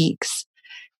mountain peaks.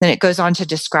 Then it goes on to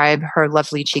describe her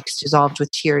lovely cheeks dissolved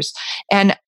with tears.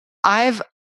 And I've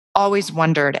always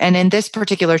wondered, and in this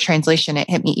particular translation, it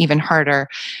hit me even harder,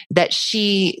 that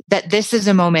this is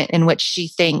a moment in which she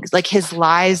thinks, like, his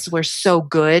lies were so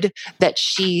good that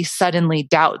she suddenly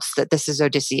doubts that this is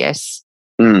Odysseus.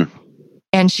 Mm.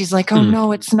 And she's like, oh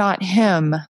no, it's not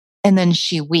him. And then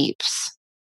she weeps.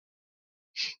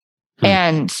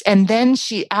 And then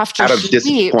after out of she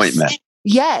disappointment. Weeps,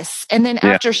 yes. And then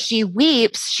after she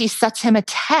weeps, she sets him a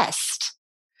test.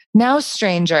 Now,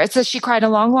 stranger, it says she cried a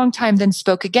long, long time, then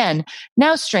spoke again.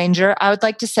 Now, stranger, I would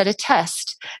like to set a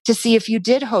test to see if you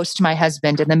did host my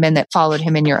husband and the men that followed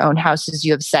him in your own house, as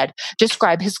you have said.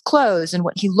 Describe his clothes and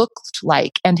what he looked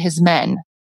like and his men.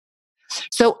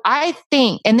 So I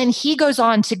think, and then he goes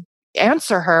on to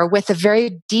answer her with a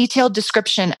very detailed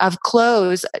description of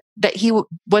clothes that he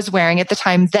was wearing at the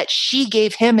time that she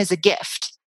gave him as a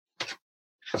gift.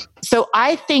 So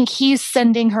I think he's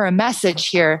sending her a message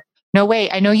here. No, wait,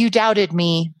 I know you doubted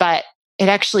me, but it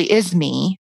actually is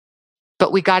me,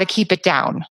 but we got to keep it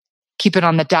down, keep it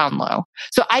on the down low.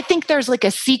 So I think there's like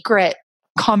a secret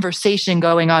conversation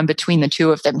going on between the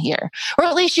two of them here, or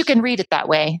at least you can read it that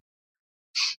way.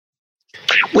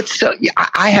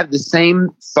 I have the same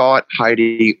thought,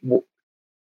 Heidi,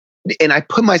 and I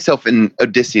put myself in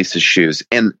Odysseus' shoes,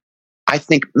 and I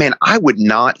think, man, I would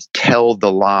not tell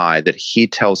the lie that he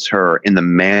tells her in the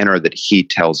manner that he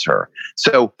tells her.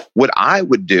 So what I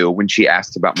would do when she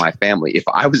asked about my family, if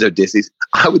I was Odysseus,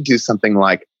 I would do something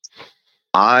like,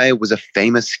 I was a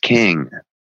famous king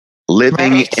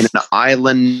living in an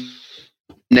island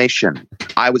nation.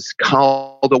 I was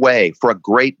called away for a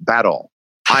great battle.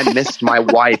 I missed my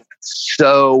wife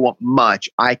so much.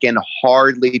 I can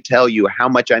hardly tell you how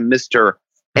much I missed her,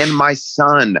 and my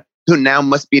son, who now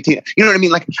must be a teen. You know what I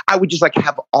mean? Like, I would just like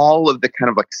have all of the kind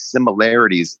of like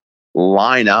similarities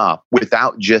line up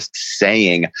without just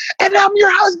saying, and I'm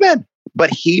your husband.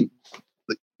 But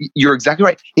you're exactly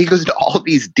right. He goes into all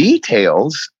these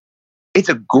details. It's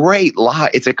a great lie.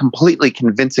 It's a completely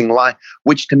convincing lie,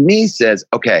 which to me says,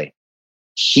 okay,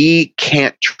 he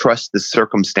can't trust the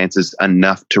circumstances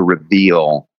enough to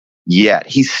reveal yet.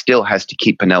 He still has to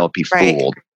keep Penelope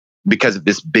fooled because of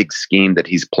this big scheme that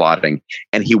he's plotting.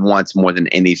 And he wants more than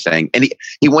anything. And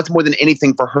he wants more than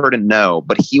anything for her to know,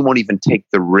 but he won't even take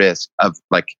the risk of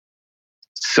like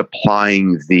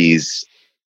supplying these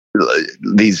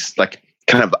like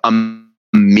kind of a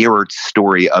mirrored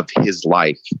story of his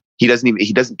life. He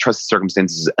doesn't trust the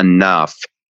circumstances enough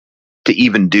to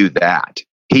even do that.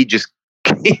 He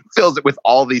fills it with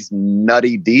all these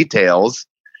nutty details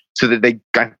so that they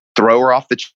kind of throw her off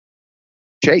the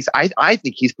chase. I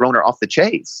think he's thrown her off the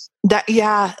chase.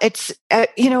 It's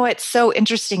it's so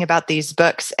interesting about these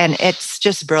books, and it's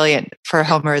just brilliant for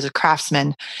Homer as a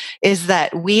craftsman, is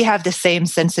that we have the same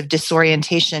sense of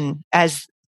disorientation as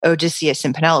Odysseus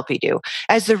and Penelope do.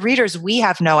 As the readers, we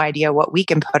have no idea what we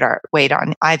can put our weight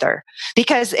on either,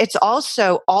 because it's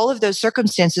also, all of those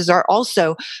circumstances are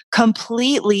also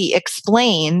completely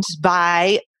explained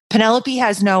by Penelope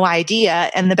has no idea,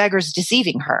 and the beggar's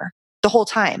deceiving her the whole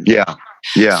time. Yeah.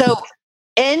 So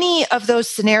any of those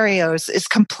scenarios is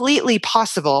completely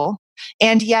possible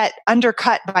and yet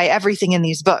undercut by everything in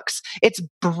these books. It's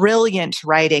brilliant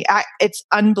writing. It's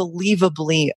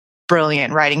unbelievably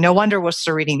brilliant writing. No wonder we're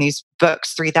still reading these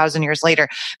books 3,000 years later,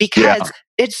 because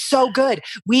it's so good.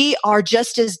 We are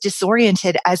just as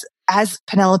disoriented as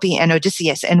Penelope and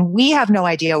Odysseus, and we have no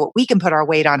idea what we can put our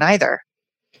weight on either.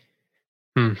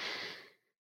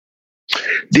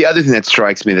 The other thing that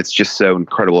strikes me that's just so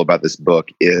incredible about this book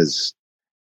is,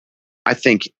 I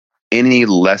think any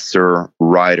lesser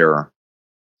writer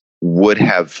would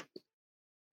have,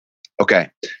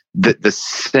 the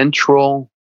central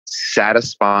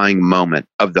satisfying moment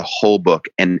of the whole book,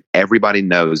 and everybody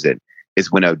knows it,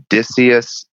 is when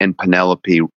Odysseus and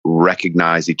Penelope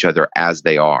recognize each other as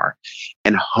they are.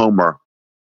 And Homer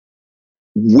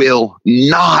will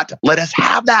not let us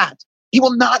have that. He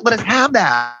will not let us have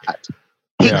that.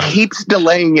 He keeps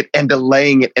delaying it and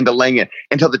delaying it and delaying it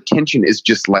until the tension is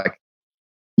just like,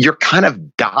 you're kind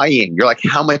of dying. You're like,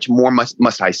 how much more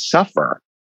must I suffer?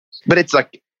 But it's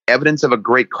like evidence of a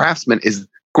great craftsman is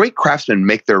great craftsmen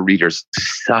make their readers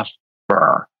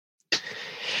suffer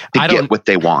to get what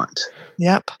they want.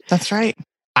 Yep, that's right.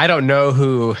 I don't know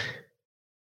who.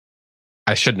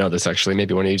 I should know this actually.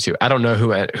 Maybe one of you two. I don't know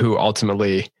who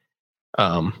ultimately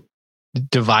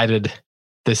divided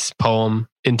this poem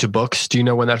into books. Do you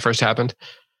know when that first happened?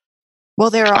 Well,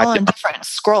 they're all on different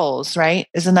scrolls, right?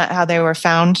 Isn't that how they were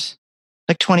found?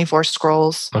 Like 24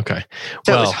 scrolls. Okay.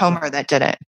 So it was Homer that did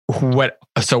it.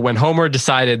 So when Homer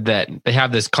decided that they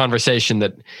have this conversation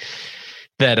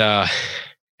that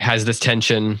has this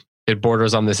tension, it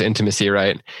borders on this intimacy,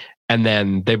 right? And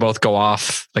then they both go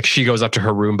off. Like she goes up to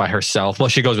her room by herself. Well,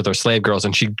 she goes with her slave girls,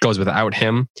 and she goes without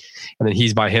him. And then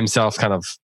he's by himself. Kind of,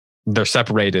 they're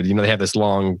separated. You know, they have this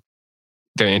long,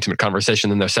 very intimate conversation.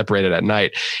 Then they're separated at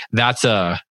night. That's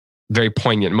a very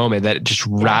poignant moment that just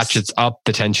ratchets up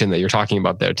the tension that you're talking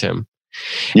about there, Tim.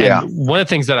 Yeah. And one of the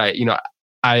things that I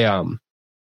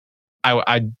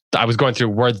was going through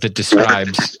words that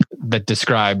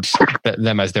described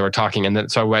them as they were talking, and then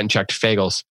so I went and checked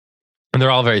Fagel's, and they're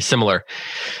all very similar.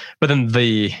 But then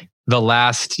the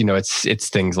last, it's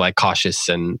things like cautious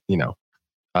and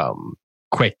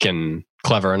quick and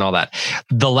clever and all that.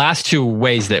 The last two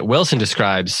ways that Wilson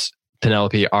describes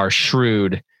Penelope are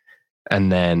shrewd,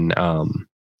 and then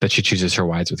that she chooses her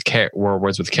words with care.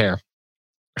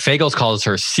 Fagel's calls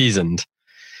her seasoned.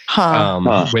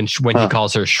 When he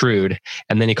calls her shrewd,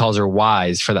 and then he calls her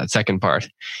wise for that second part.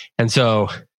 And so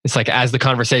it's like, as the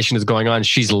conversation is going on,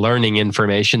 she's learning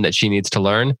information that she needs to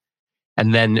learn.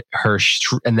 And then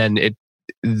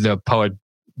the poet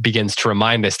begins to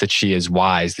remind us that she is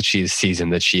wise, that she is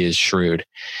seasoned, that she is shrewd.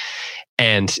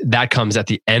 And that comes at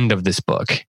the end of this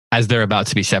book as they're about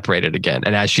to be separated again.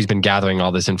 And as she's been gathering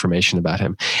all this information about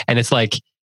him. And it's like,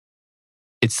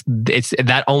 it's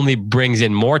that only brings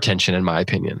in more tension, in my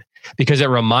opinion, because it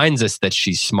reminds us that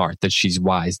she's smart, that she's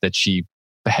wise, that she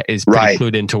is pretty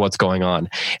clued into what's going on.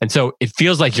 And so it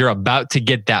feels like you're about to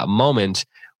get that moment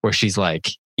where she's like,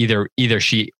 either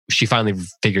she finally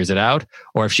figures it out,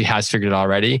 or if she has figured it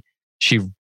already, she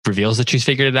reveals that she's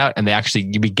figured it out, and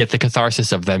we get the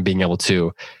catharsis of them being able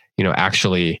to,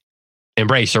 actually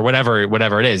embrace, or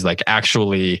whatever it is, like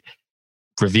actually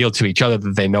reveal to each other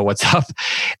that they know what's up.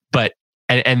 But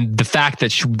And the fact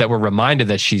that we're reminded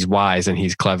that she's wise and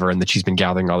he's clever and that she's been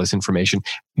gathering all this information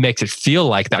makes it feel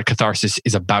like that catharsis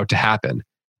is about to happen.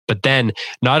 But then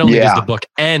not only does the book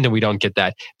end and we don't get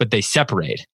that, but they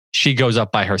separate. She goes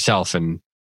up by herself and,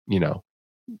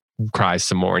 cries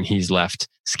some more, and he's left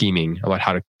scheming about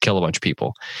how to kill a bunch of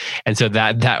people. And so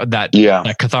that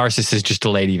catharsis is just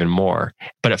delayed even more.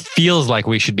 But it feels like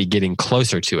we should be getting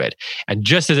closer to it. And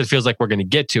just as it feels like we're going to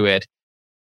get to it,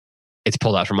 it's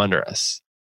pulled out from under us.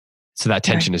 So that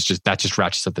tension is just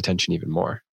ratchets up the tension even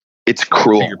more. It's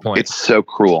cruel. It's so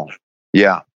cruel.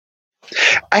 Yeah.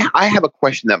 I have a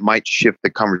question that might shift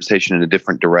the conversation in a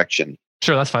different direction.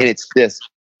 Sure, that's fine. And it's this.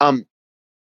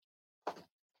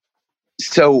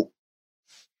 So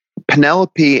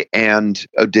Penelope and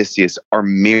Odysseus are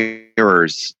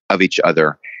mirrors of each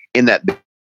other in that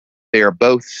they are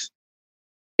both,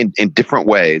 in different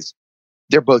ways,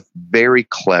 they're both very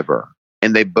clever.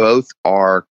 And they both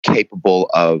are capable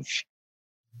of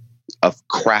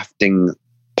crafting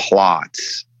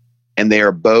plots. And they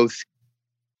are both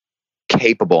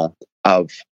capable of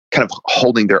kind of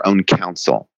holding their own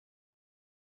counsel.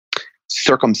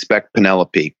 Circumspect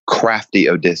Penelope, crafty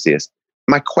Odysseus.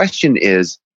 My question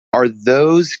is, are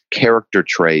those character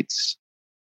traits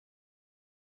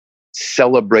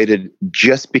celebrated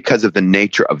just because of the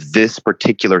nature of this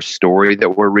particular story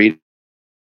that we're reading?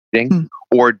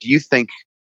 Or do you think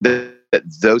that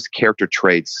those character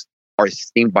traits are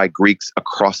esteemed by Greeks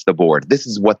across the board? This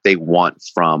is what they want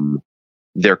from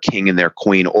their king and their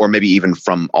queen, or maybe even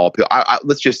from all people.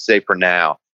 Let's just say for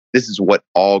now, this is what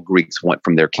all Greeks want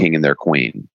from their king and their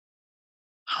queen.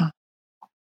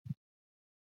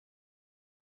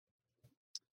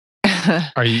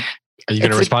 Are you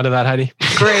going to respond to that, Heidi?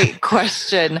 Great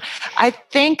question. I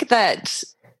think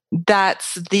that's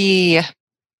I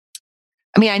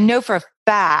know for a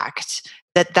fact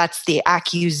that that's the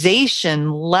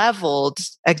accusation leveled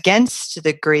against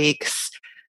the Greeks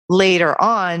later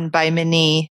on by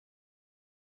many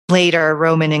later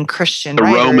Roman and Christian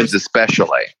writers. Romans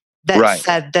especially. that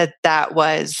said that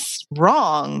was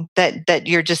wrong, that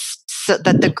you're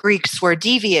that the Greeks were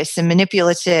devious and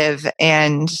manipulative,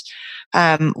 and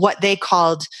what they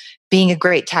called being a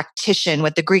great tactician,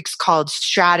 what the Greeks called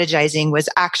strategizing, was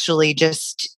actually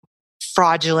just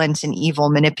fraudulent and evil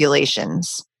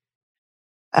manipulations.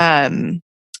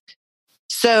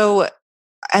 So,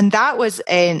 and that was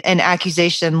an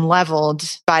accusation leveled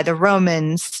by the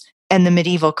Romans and the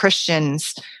medieval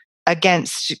Christians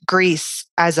against Greece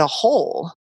as a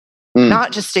whole,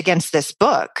 not just against this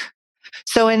book.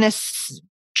 So in this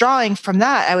drawing from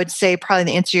that, I would say probably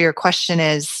the answer to your question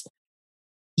is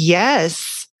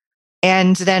yes.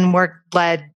 And then we're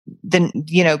led,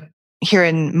 here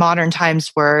in modern times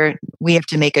where we have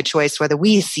to make a choice whether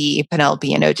we see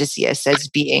Penelope and Odysseus as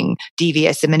being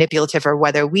devious and manipulative, or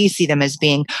whether we see them as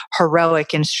being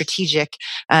heroic and strategic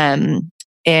in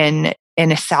a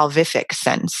salvific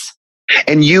sense.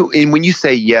 And when you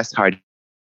say yes, Heidi,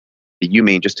 you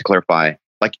mean, just to clarify,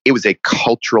 like it was a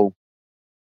cultural,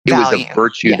 it value. Was a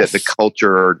virtue that the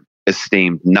culture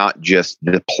esteemed, not just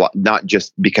the plot, not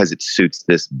just because it suits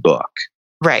this book.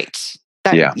 Right.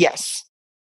 Yes.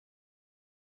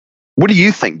 What do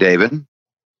you think, David?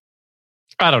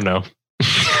 I don't know.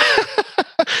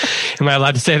 Am I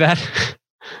allowed to say that?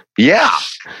 Yeah.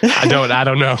 I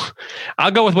don't know.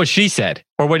 I'll go with what she said,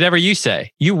 or whatever you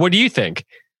say. What do you think?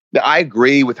 I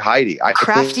agree with Heidi.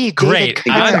 Crafty, great.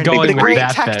 I'm going with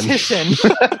that tactician.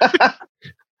 Then.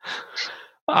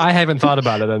 I haven't thought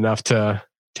about it enough to.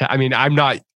 I mean, I'm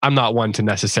not one to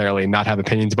necessarily not have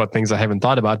opinions about things I haven't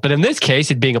thought about. But in this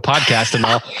case, it being a podcast and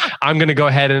all, I'm going to go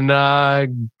ahead and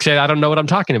say I don't know what I'm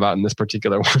talking about in this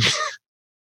particular one.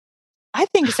 I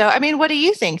think so. I mean, what do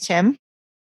you think, Tim?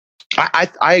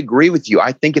 I agree with you.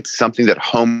 I think it's something that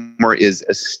Homer is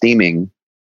esteeming.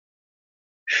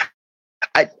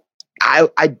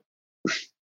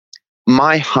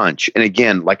 My hunch, and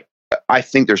again, like I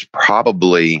think there's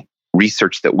probably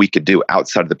research that we could do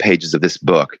outside of the pages of this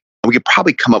book. And we could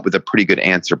probably come up with a pretty good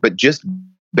answer, but just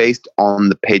based on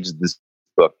the pages of this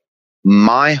book,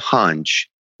 my hunch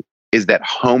is that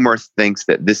Homer thinks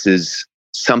that this is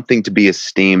something to be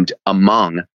esteemed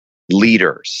among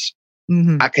leaders.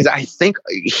 Because I think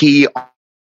he,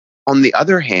 on the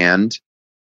other hand,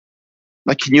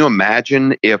 like, can you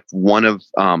imagine if one of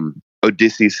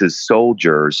Odysseus's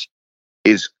soldiers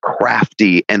is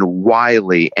crafty and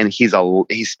wily, and he's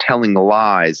telling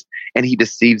lies, and he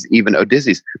deceives even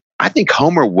Odysseus? I think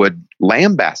Homer would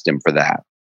lambaste him for that.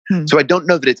 So I don't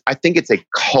know that I think it's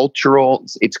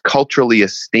culturally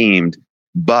esteemed,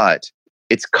 but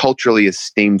it's culturally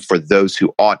esteemed for those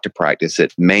who ought to practice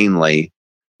it, mainly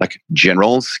like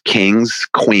generals, kings,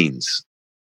 queens.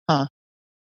 And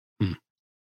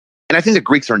I think the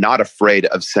Greeks are not afraid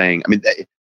of saying, I mean,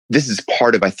 this is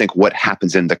part of, I think, what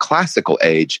happens in the classical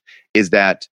age is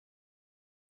that,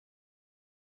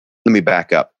 let me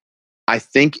back up. I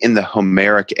think in the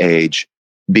Homeric age,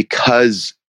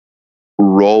 because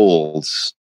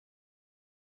roles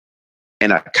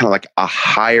and a kind of like a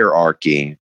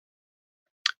hierarchy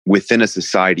within a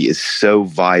society is so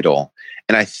vital.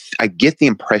 And I get the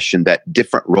impression that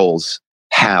different roles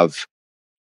have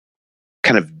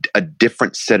kind of a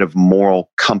different set of moral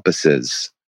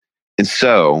compasses. And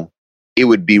so it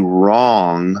would be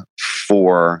wrong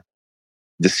for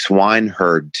the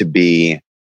swineherd to be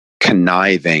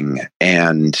conniving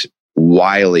and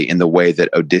wily in the way that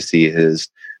Odysseus is.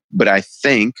 But I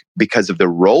think because of the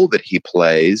role that he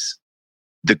plays,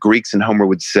 the Greeks and Homer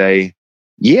would say,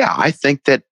 yeah, I think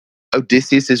that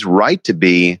Odysseus is right to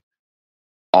be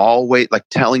always like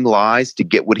telling lies to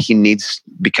get what he needs,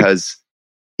 because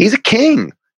he's a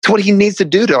king. It's what he needs to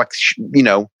do to, like,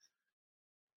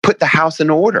 put the house in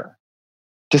order,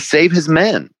 to save his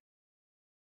men.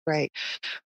 Right.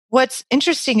 What's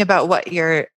interesting about what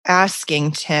you're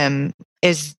asking, Tim,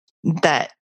 is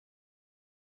that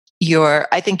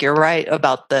I think you're right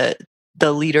about the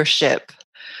leadership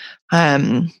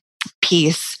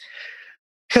piece,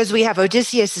 because we have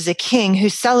Odysseus as a king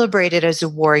who's celebrated as a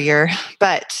warrior,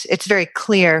 but it's very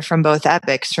clear from both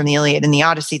epics, from the Iliad and the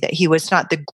Odyssey, that he was not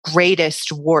the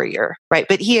greatest warrior, right?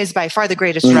 But he is by far the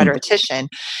greatest rhetorician.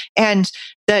 And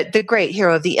the great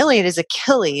hero of the Iliad is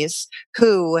Achilles,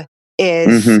 who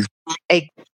is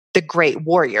the great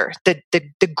warrior, the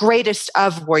greatest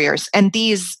of warriors. And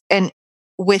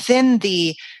within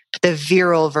the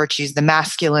virile virtues, the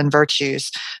masculine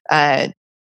virtues,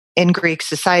 in Greek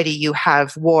society, you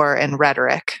have war and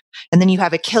rhetoric. And then you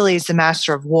have Achilles, the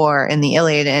master of war in the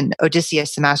Iliad, and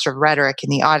Odysseus, the master of rhetoric in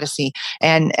the Odyssey.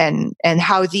 And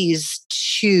how these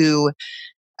two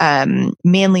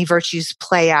manly virtues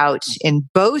play out in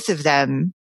both of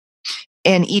them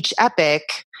in each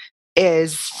epic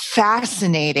is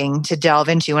fascinating to delve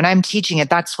into. When I'm teaching it,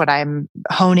 that's what I'm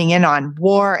honing in on: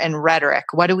 war and rhetoric.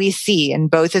 What do we see in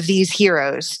both of these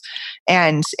heroes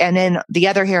and in the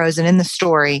other heroes and in the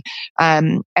story,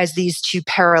 as these two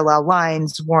parallel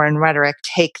lines, war and rhetoric,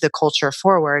 take the culture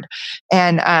forward,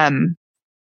 and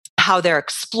how they're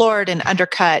explored and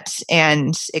undercut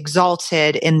and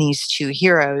exalted in these two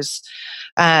heroes.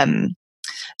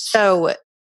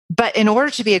 But in order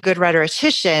to be a good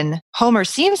rhetorician, Homer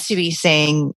seems to be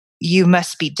saying you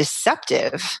must be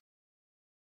deceptive,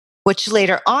 which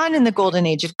later on in the Golden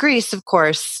Age of Greece, of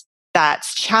course,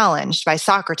 that's challenged by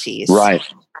Socrates. Right,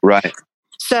 right.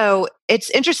 So it's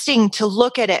interesting to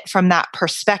look at it from that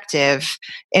perspective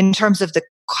in terms of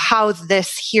how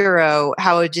this hero,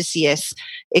 how Odysseus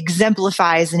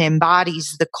exemplifies and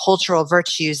embodies the cultural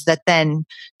virtues that then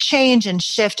change and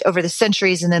shift over the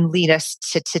centuries and then lead us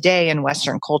to today in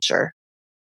Western culture.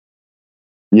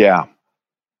 Yeah.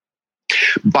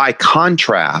 By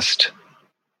contrast,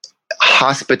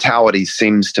 hospitality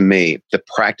seems to me, the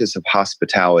practice of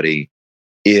hospitality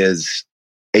is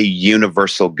a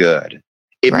universal good.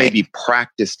 It may be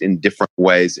practiced in different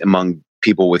ways among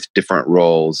people with different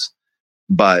roles,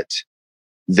 but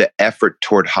the effort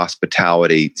toward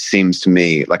hospitality seems to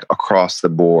me like across the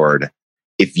board.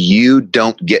 If you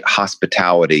don't get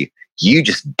hospitality, you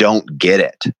just don't get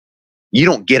it. You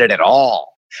don't get it at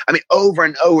all. I mean, over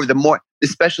and over,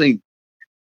 especially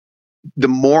the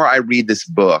more I read this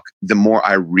book, the more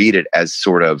I read it as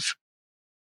sort of,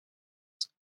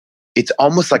 it's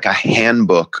almost like a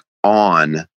handbook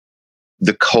on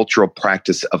the cultural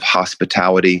practice of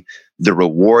hospitality, the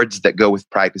rewards that go with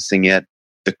practicing it,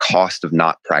 the cost of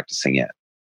not practicing it.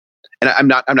 And I'm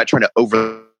not trying to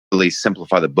overly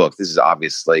simplify the book. This is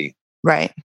obviously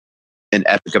an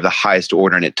epic of the highest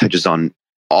order, and it touches on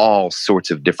all sorts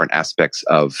of different aspects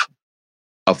of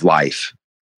life.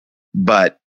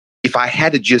 But if I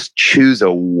had to just choose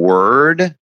a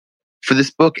word for this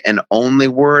book, and only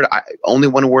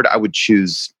one word, I would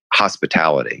choose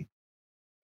hospitality.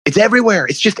 It's everywhere.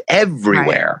 It's just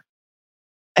everywhere.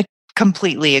 Right. I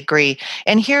completely agree.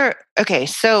 And here, okay,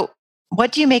 so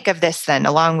what do you make of this then,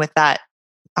 along with that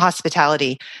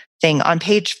hospitality thing? On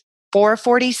page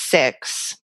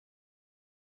 446,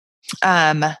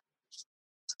 oh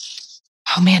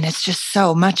man, it's just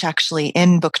so much actually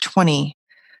in book 20.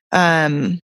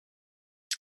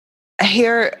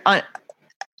 Here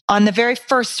on the very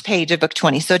first page of book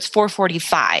 20, so it's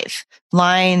 445,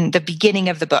 the beginning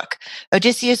of the book.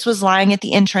 Odysseus was lying at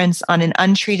the entrance on an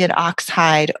untreated ox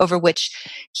hide over which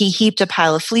he heaped a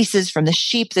pile of fleeces from the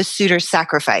sheep the suitors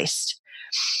sacrificed.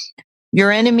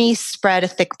 Your enemy spread a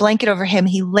thick blanket over him.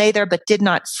 He lay there but did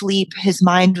not sleep. His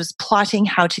mind was plotting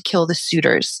how to kill the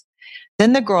suitors.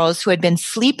 Then the girls who had been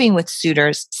sleeping with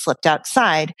suitors slipped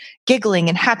outside, giggling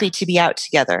and happy to be out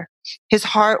together. His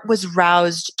heart was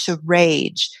roused to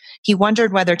rage. He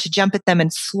wondered whether to jump at them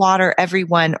and slaughter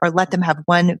everyone or let them have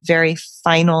one very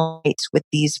final night with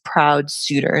these proud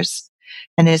suitors.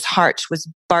 And his heart was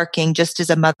barking just as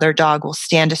a mother dog will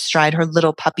stand astride her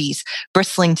little puppies,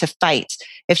 bristling to fight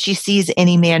if she sees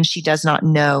any man she does not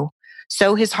know.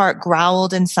 So his heart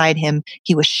growled inside him.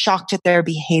 He was shocked at their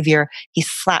behavior. He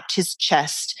slapped his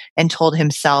chest and told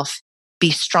himself,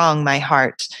 "Be strong, my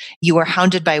heart. You were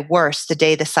hounded by worse the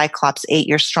day the Cyclops ate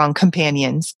your strong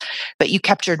companions. But you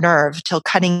kept your nerve till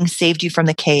cunning saved you from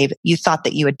the cave. You thought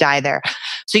that you would die there."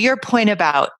 So your point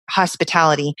about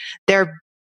hospitality,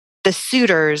 the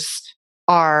suitors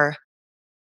are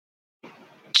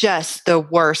just the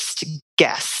worst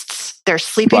guests. They're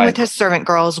sleeping with his servant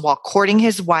girls while courting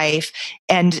his wife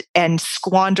and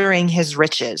squandering his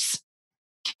riches.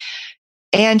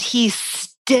 And he's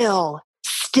still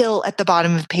at the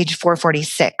bottom of page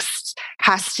 446,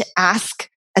 has to ask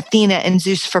Athena and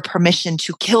Zeus for permission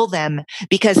to kill them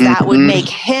because that would make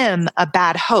him a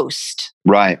bad host.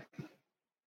 Right.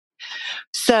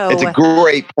 So it's a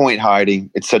great point, Heidi.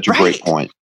 It's such a great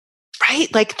point.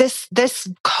 Right? Like this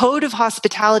code of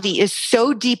hospitality is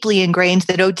so deeply ingrained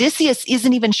that Odysseus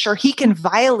isn't even sure he can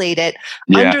violate it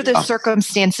under the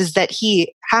circumstances that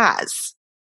he has.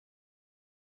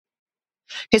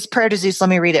 His prayer to Zeus, let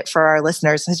me read it for our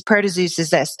listeners. His prayer to Zeus is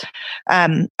this.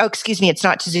 It's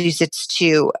not to Zeus, it's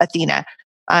to Athena.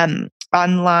 On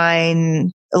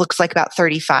line, it looks like about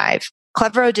 35.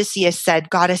 Clever Odysseus said,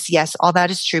 "Goddess, yes, all that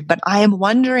is true, but I am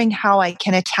wondering how I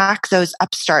can attack those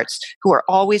upstarts who are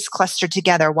always clustered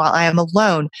together while I am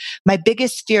alone. My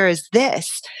biggest fear is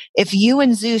this. If you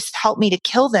and Zeus help me to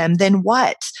kill them, then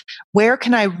what? Where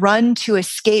can I run to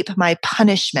escape my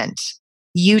punishment?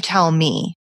 You tell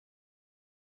me."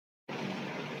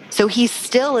 So he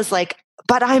still is like,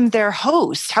 but I'm their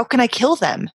host. How can I kill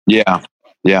them? Yeah.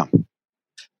 Yeah.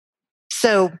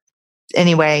 So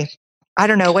anyway, I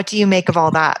don't know. What do you make of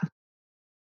all that?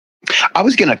 I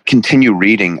was going to continue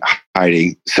reading,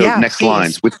 Heidi. So next please.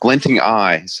 lines. With glinting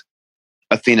eyes,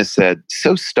 Athena said,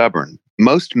 so stubborn.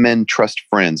 Most men trust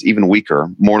friends, even weaker,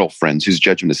 mortal friends, whose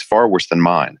judgment is far worse than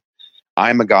mine. I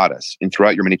am a goddess, and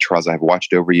throughout your many trials, I have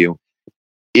watched over you.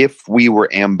 If we were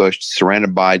ambushed,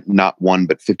 surrounded by not one,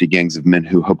 but 50 gangs of men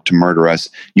who hoped to murder us,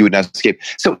 you would not escape.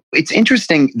 So it's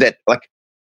interesting that, like,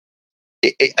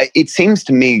 it seems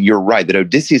to me you're right, that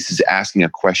Odysseus is asking a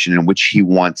question in which he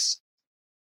wants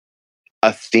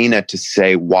Athena to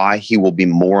say why he will be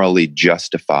morally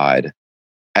justified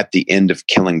at the end of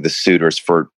killing the suitors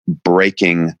for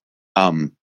breaking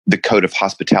the code of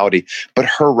hospitality. But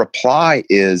her reply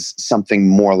is something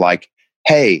more like,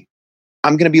 hey,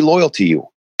 I'm going to be loyal to you.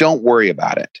 Don't worry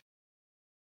about it.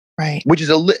 Right. Which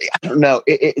is I don't know.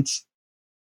 It's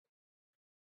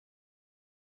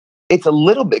a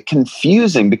little bit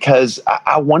confusing because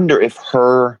I wonder if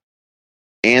her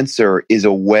answer is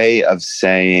a way of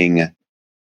saying,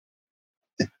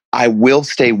 I will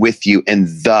stay with you, and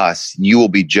thus you will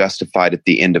be justified at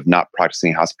the end of not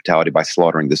practicing hospitality by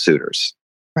slaughtering the suitors.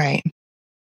 Right.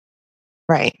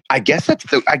 Right. I guess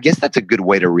that's a good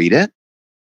way to read it.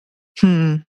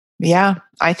 Yeah,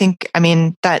 I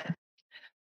mean, that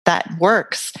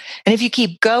works. And if you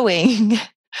keep going,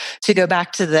 to go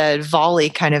back to the volley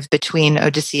kind of between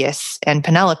Odysseus and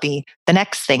Penelope, the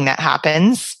next thing that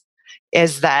happens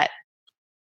is that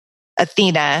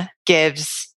Athena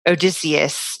gives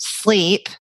Odysseus sleep,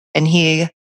 and he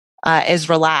is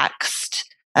relaxed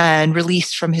and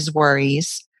released from his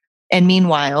worries. And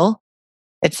meanwhile,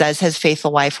 it says his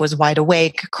faithful wife was wide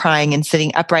awake, crying and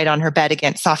sitting upright on her bed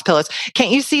against soft pillows. Can't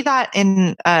you see that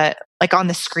in like on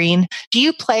the screen? Do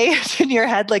you play it in your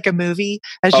head like a movie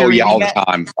as you're reading it?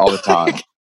 All the time.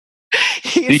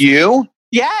 Do you?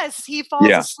 Yes, he falls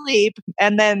asleep,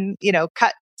 and then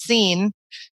cut scene,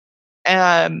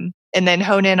 and then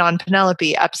hone in on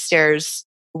Penelope upstairs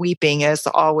weeping as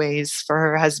always for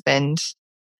her husband,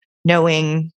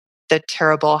 knowing the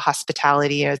terrible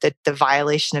hospitality or the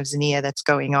violation of Xenia that's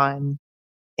going on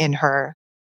in her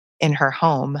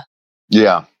home.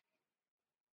 Yeah.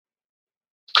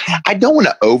 I don't want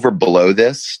to overblow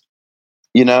this,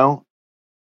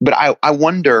 but I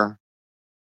wonder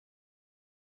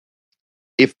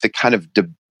if the kind of,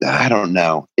 I don't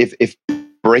know, if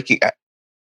breaking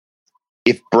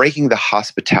the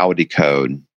hospitality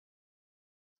code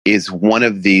is one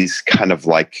of these kind of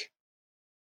like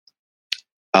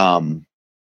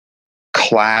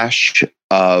clash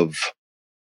of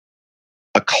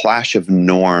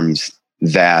norms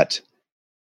that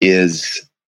is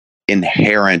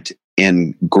inherent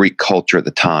in Greek culture at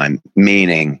the time.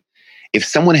 Meaning, if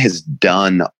someone has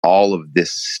done all of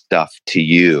this stuff to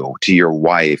you, to your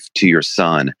wife, to your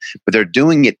son, but they're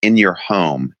doing it in your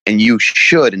home, and you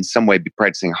should in some way be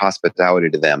practicing hospitality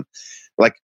to them,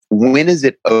 like, when is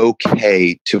it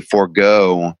okay to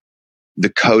forego the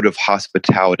code of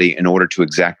hospitality in order to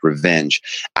exact revenge?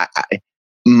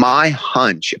 My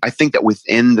hunch, I think that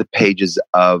within the pages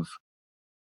of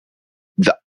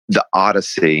the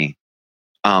Odyssey,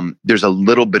 there's a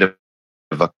little bit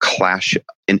of a clash,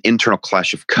 an internal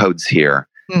clash of codes here.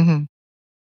 Mm-hmm.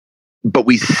 But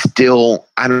we still,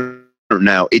 I don't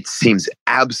know, it seems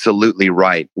absolutely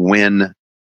right when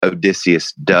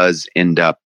Odysseus does end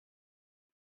up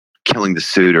killing the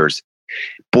suitors.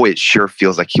 Boy, it sure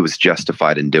feels like he was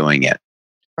justified in doing it.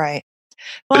 Right.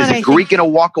 Well, but is a Greek going to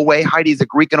walk away, Heidi? Is a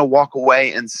Greek going to walk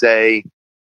away and say,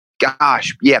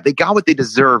 gosh, yeah, they got what they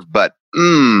deserve, but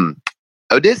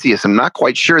Odysseus, I'm not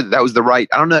quite sure that was the right.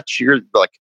 I'm not sure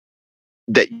like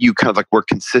that you kind of like were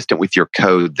consistent with your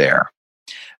code there.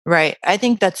 Right. I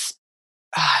think that's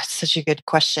such a good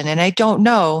question. And I don't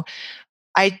know.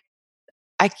 I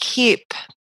keep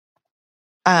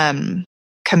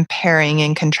comparing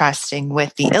and contrasting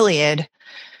with the Iliad,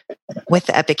 with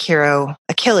the epic hero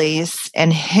Achilles,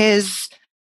 and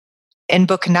in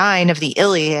book 9 of the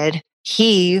Iliad,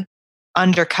 he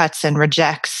undercuts and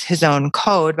rejects his own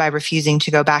code by refusing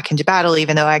to go back into battle,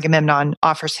 even though Agamemnon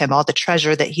offers him all the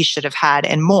treasure that he should have had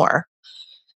and more.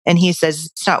 And he says,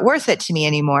 it's not worth it to me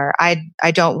anymore.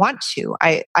 I don't want to.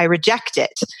 I reject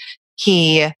it.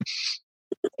 He,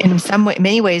 in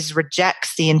many ways,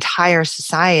 rejects the entire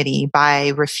society by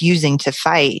refusing to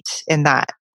fight in that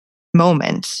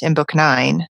moment in book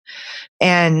 9.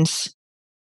 And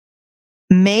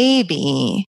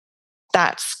maybe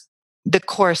that's the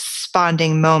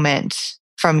corresponding moment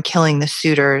from killing the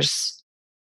suitors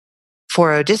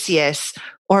for Odysseus,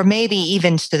 or maybe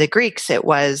even to the Greeks, it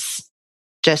was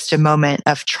just a moment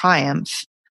of triumph.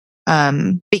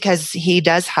 Because he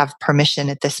does have permission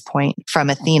at this point from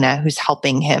Athena, who's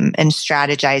helping him and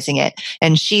strategizing it.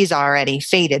 And she's already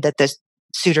fated that the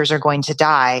suitors are going to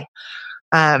die.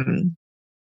 And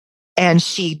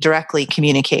she directly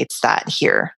communicates that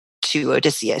here to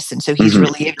Odysseus. And so he's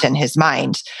relieved in his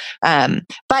mind.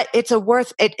 But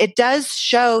it does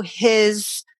show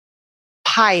his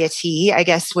piety, I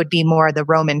guess would be more the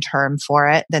Roman term for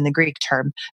it than the Greek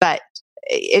term. But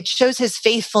it shows his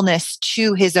faithfulness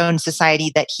to his own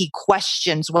society, that he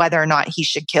questions whether or not he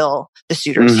should kill the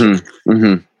suitors.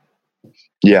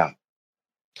 Yeah.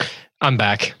 I'm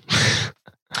back.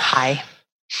 Hi.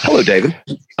 Hello, David.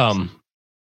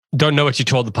 Don't know what you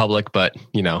told the public, but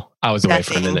I was away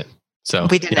for a minute. So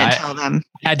we didn't tell them.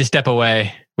 I had to step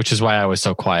away, which is why I was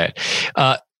so quiet.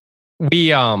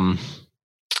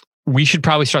 We should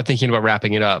probably start thinking about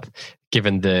wrapping it up,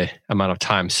 given the amount of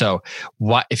time. So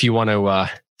what if you want to,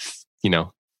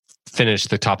 finish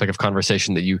the topic of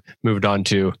conversation that you moved on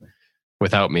to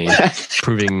without me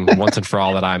proving once and for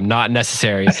all that I'm not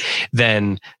necessary,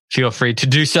 then feel free to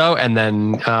do so. And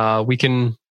then we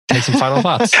can take some final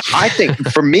thoughts. I think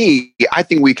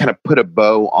we kind of put a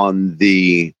bow on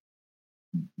the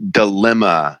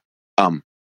dilemma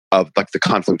of like the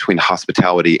conflict between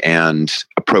hospitality and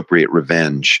appropriate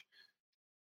revenge.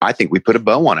 I think we put a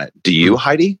bow on it. Do you,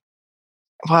 Heidi?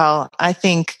 Well, I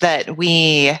think that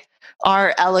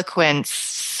our eloquence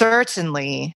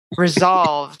certainly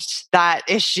resolved that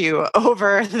issue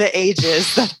over the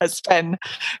ages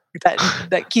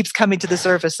that keeps coming to the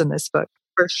surface in this book,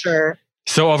 for sure.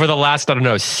 So over the last,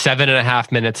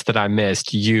 7.5 minutes that I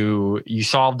missed, you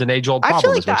solved an age-old problem. I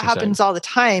feel like that happens all the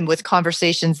time with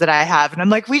conversations that I have. And I'm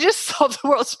like, we just solved the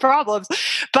world's problems,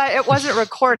 but it wasn't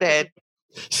recorded.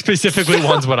 Specifically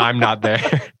ones when I'm not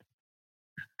there.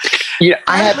 Yeah,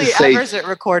 I have to say, ever is it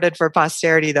recorded for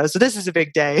posterity though, so this is a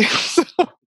big day.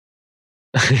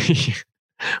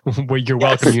 Well, you're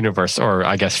welcome, universe, or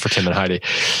I guess for Tim and Heidi.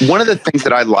 One of the things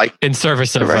that I like in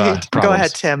service of right. Go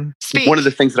ahead, Tim. Speak. One of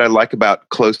the things that I like about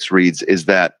close reads is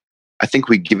that I think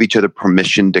we give each other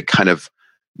permission to kind of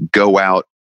go out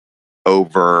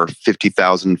over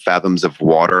 50,000 fathoms of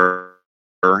water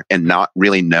and not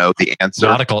really know the answer.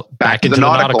 Back into the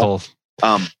nautical.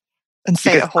 And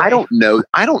say it. I don't know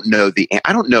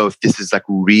if this is like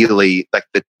really like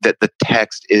that the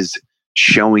text is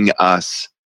showing us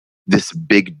this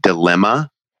big dilemma,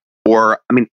 or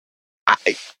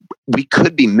we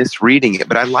could be misreading it,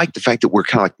 but I like the fact that we're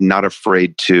kind of like not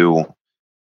afraid to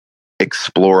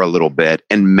explore a little bit.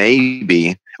 And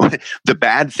maybe the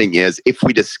bad thing is if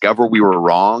we discover we were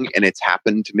wrong, and it's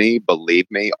happened to me, believe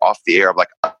me, off the air, I'm like,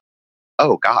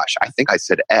 oh gosh, I think I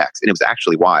said X and it was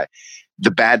actually Y.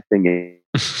 The bad thing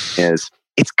is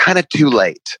it's kind of too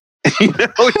late.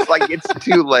 It's like it's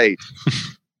too late.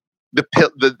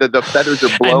 The feathers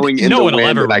are blowing in the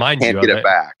wind and I can't get it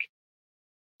back.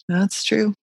 That's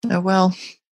true. Oh, well,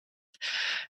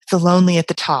 it's lonely at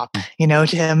the top,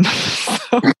 Tim.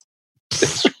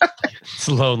 It's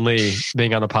lonely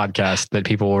being on a podcast that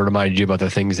people will remind you about the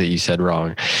things that you said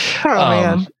wrong. Oh,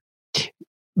 man.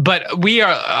 But we're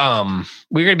going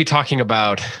to be talking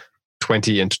about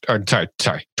 21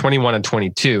 and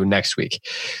 22 next week.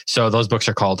 So those books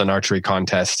are called An Archery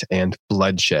Contest and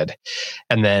Bloodshed.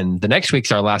 And then the next week's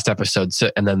our last episode,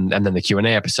 and then the Q&A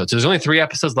episode. So there's only 3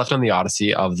 episodes left on the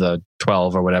Odyssey of the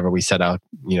 12 or whatever we set out.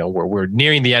 We're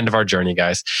nearing the end of our journey,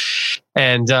 guys.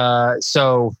 And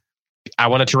so I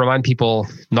wanted to remind people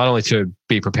not only to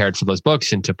be prepared for those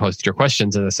books and to post your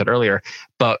questions, as I said earlier,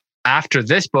 but after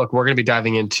this book, we're going to be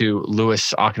diving into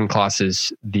Louis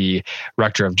Auchincloss's The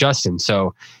Rector of Justin.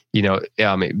 So, be on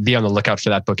the lookout for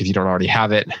that book if you don't already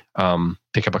have it.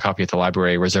 Pick up a copy at the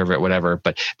library, reserve it, whatever.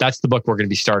 But that's the book we're going to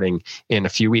be starting in a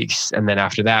few weeks. And then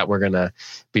after that, we're going to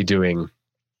be doing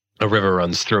A River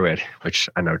Runs Through It, which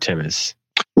I know Tim is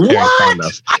very fond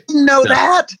of. I didn't know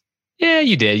that. Yeah,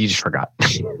 you did. You just forgot.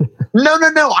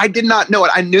 No. I did not know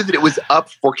it. I knew that it was up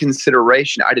for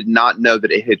consideration. I did not know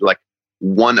that it had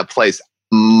won a place.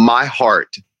 My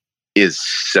heart is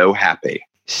so happy.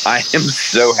 I am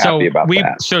so happy about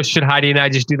that. So should Heidi and I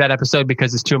just do that episode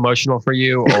because it's too emotional for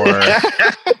you? Or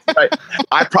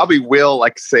I probably will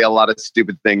say a lot of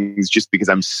stupid things just because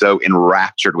I'm so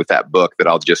enraptured with that book that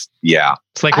I'll just, yeah.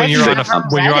 It's like when you're on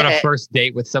a first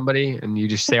date with somebody and you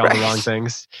just say all the wrong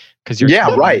things because you're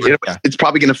right. It's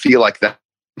probably going to feel like that.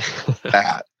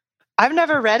 I've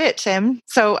never read it, Tim,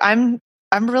 so I'm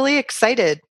really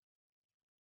excited.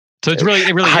 So it really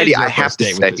Heidi, is your I have first to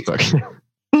date say, with this book.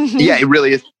 Yeah, it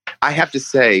really is. I have to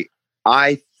say,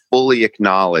 I fully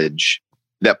acknowledge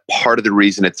that part of the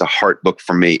reason it's a heart book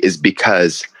for me is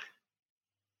because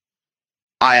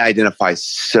I identify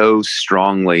so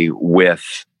strongly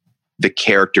with the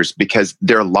characters because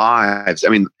their lives, I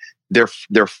mean, their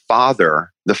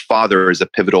father, the father is a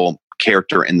pivotal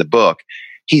character in the book.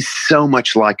 He's so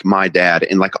much like my dad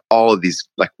in like all of these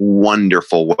like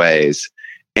wonderful ways.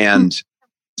 And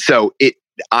so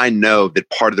I know that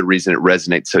part of the reason it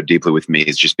resonates so deeply with me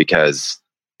is just because,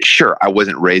 sure, I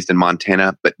wasn't raised in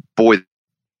Montana, but boy,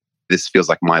 this feels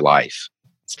like my life.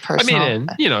 It's personal. I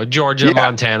mean, Georgia,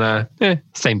 Montana,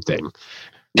 same thing.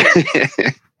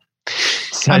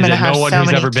 I'm gonna have no one so who's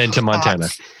many ever been to Montana.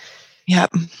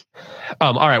 Yep.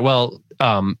 All right. Well,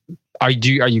 are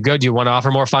you good? Do you want to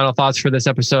offer more final thoughts for this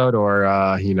episode,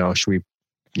 or should we?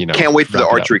 Can't wait for the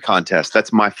archery contest.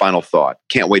 That's my final thought.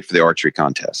 Can't wait for the archery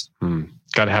contest.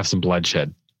 Got to have some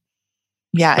bloodshed.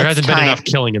 Yeah, there hasn't been enough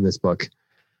killing in this book.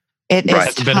 It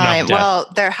is time. Well,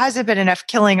 there hasn't been enough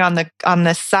killing on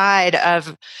the side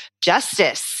of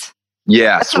justice.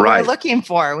 Yes, that's what we're looking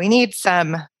for. We need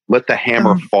some. Let the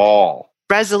hammer fall.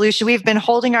 Resolution. We've been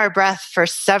holding our breath for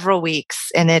several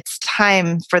weeks, and it's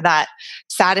time for that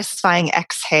satisfying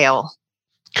exhale.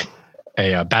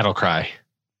 A battle cry.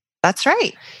 That's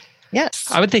right. Yes.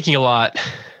 I've been thinking a lot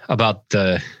about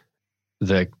the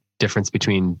difference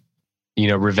between,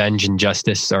 revenge and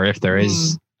justice, or if there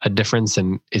is a difference,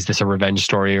 and is this a revenge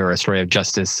story or a story of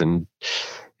justice, and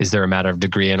is there a matter of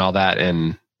degree and all that,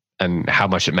 and how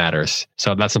much it matters.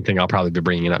 So that's something I'll probably be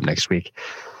bringing up next week.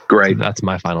 Great. So that's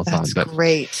my final thought. That's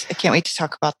great. I can't wait to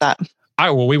talk about that. All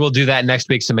right, well, we will do that next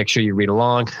week, so make sure you read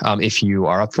along. If you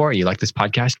are up for it, you like this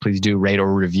podcast, please do rate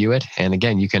or review it. And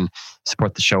again, you can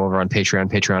support the show over on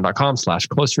Patreon,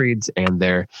 patreon.com/closereads. And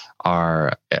there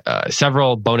are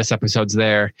several bonus episodes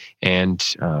there. And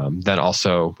then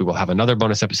also, we will have another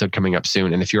bonus episode coming up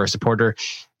soon. And if you're a supporter,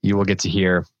 you will get to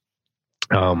hear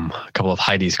a couple of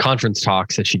Heidi's conference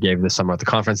talks that she gave this summer at the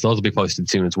conference. Those will be posted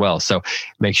soon as well. So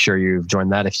make sure you've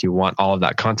joined that if you want all of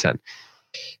that content.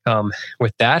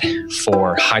 With that,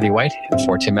 for Heidi White and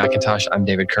for Tim McIntosh, I'm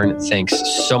David Kern. Thanks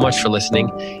so much for listening.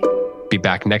 Be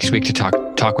back next week to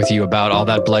talk with you about all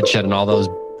that bloodshed and all those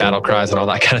battle cries and all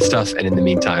that kind of stuff. And in the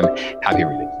meantime, happy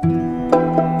reading.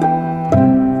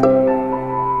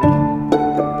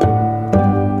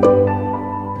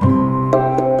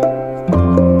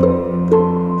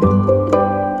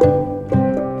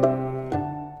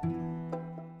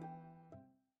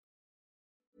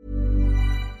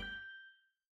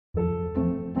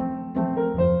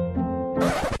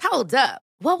 Hold up.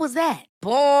 What was that?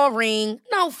 Boring.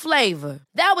 No flavor.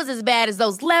 That was as bad as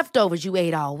those leftovers you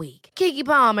ate all week. Keke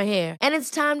Palmer here, and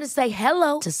it's time to say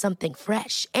hello to something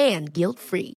fresh and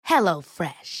guilt-free.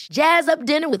 HelloFresh. Jazz up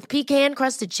dinner with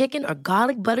pecan-crusted chicken or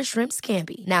garlic butter shrimp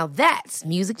scampi. Now that's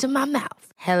music to my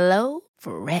mouth.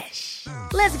 HelloFresh.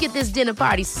 Let's get this dinner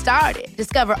party started.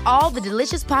 Discover all the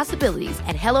delicious possibilities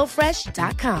at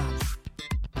HelloFresh.com.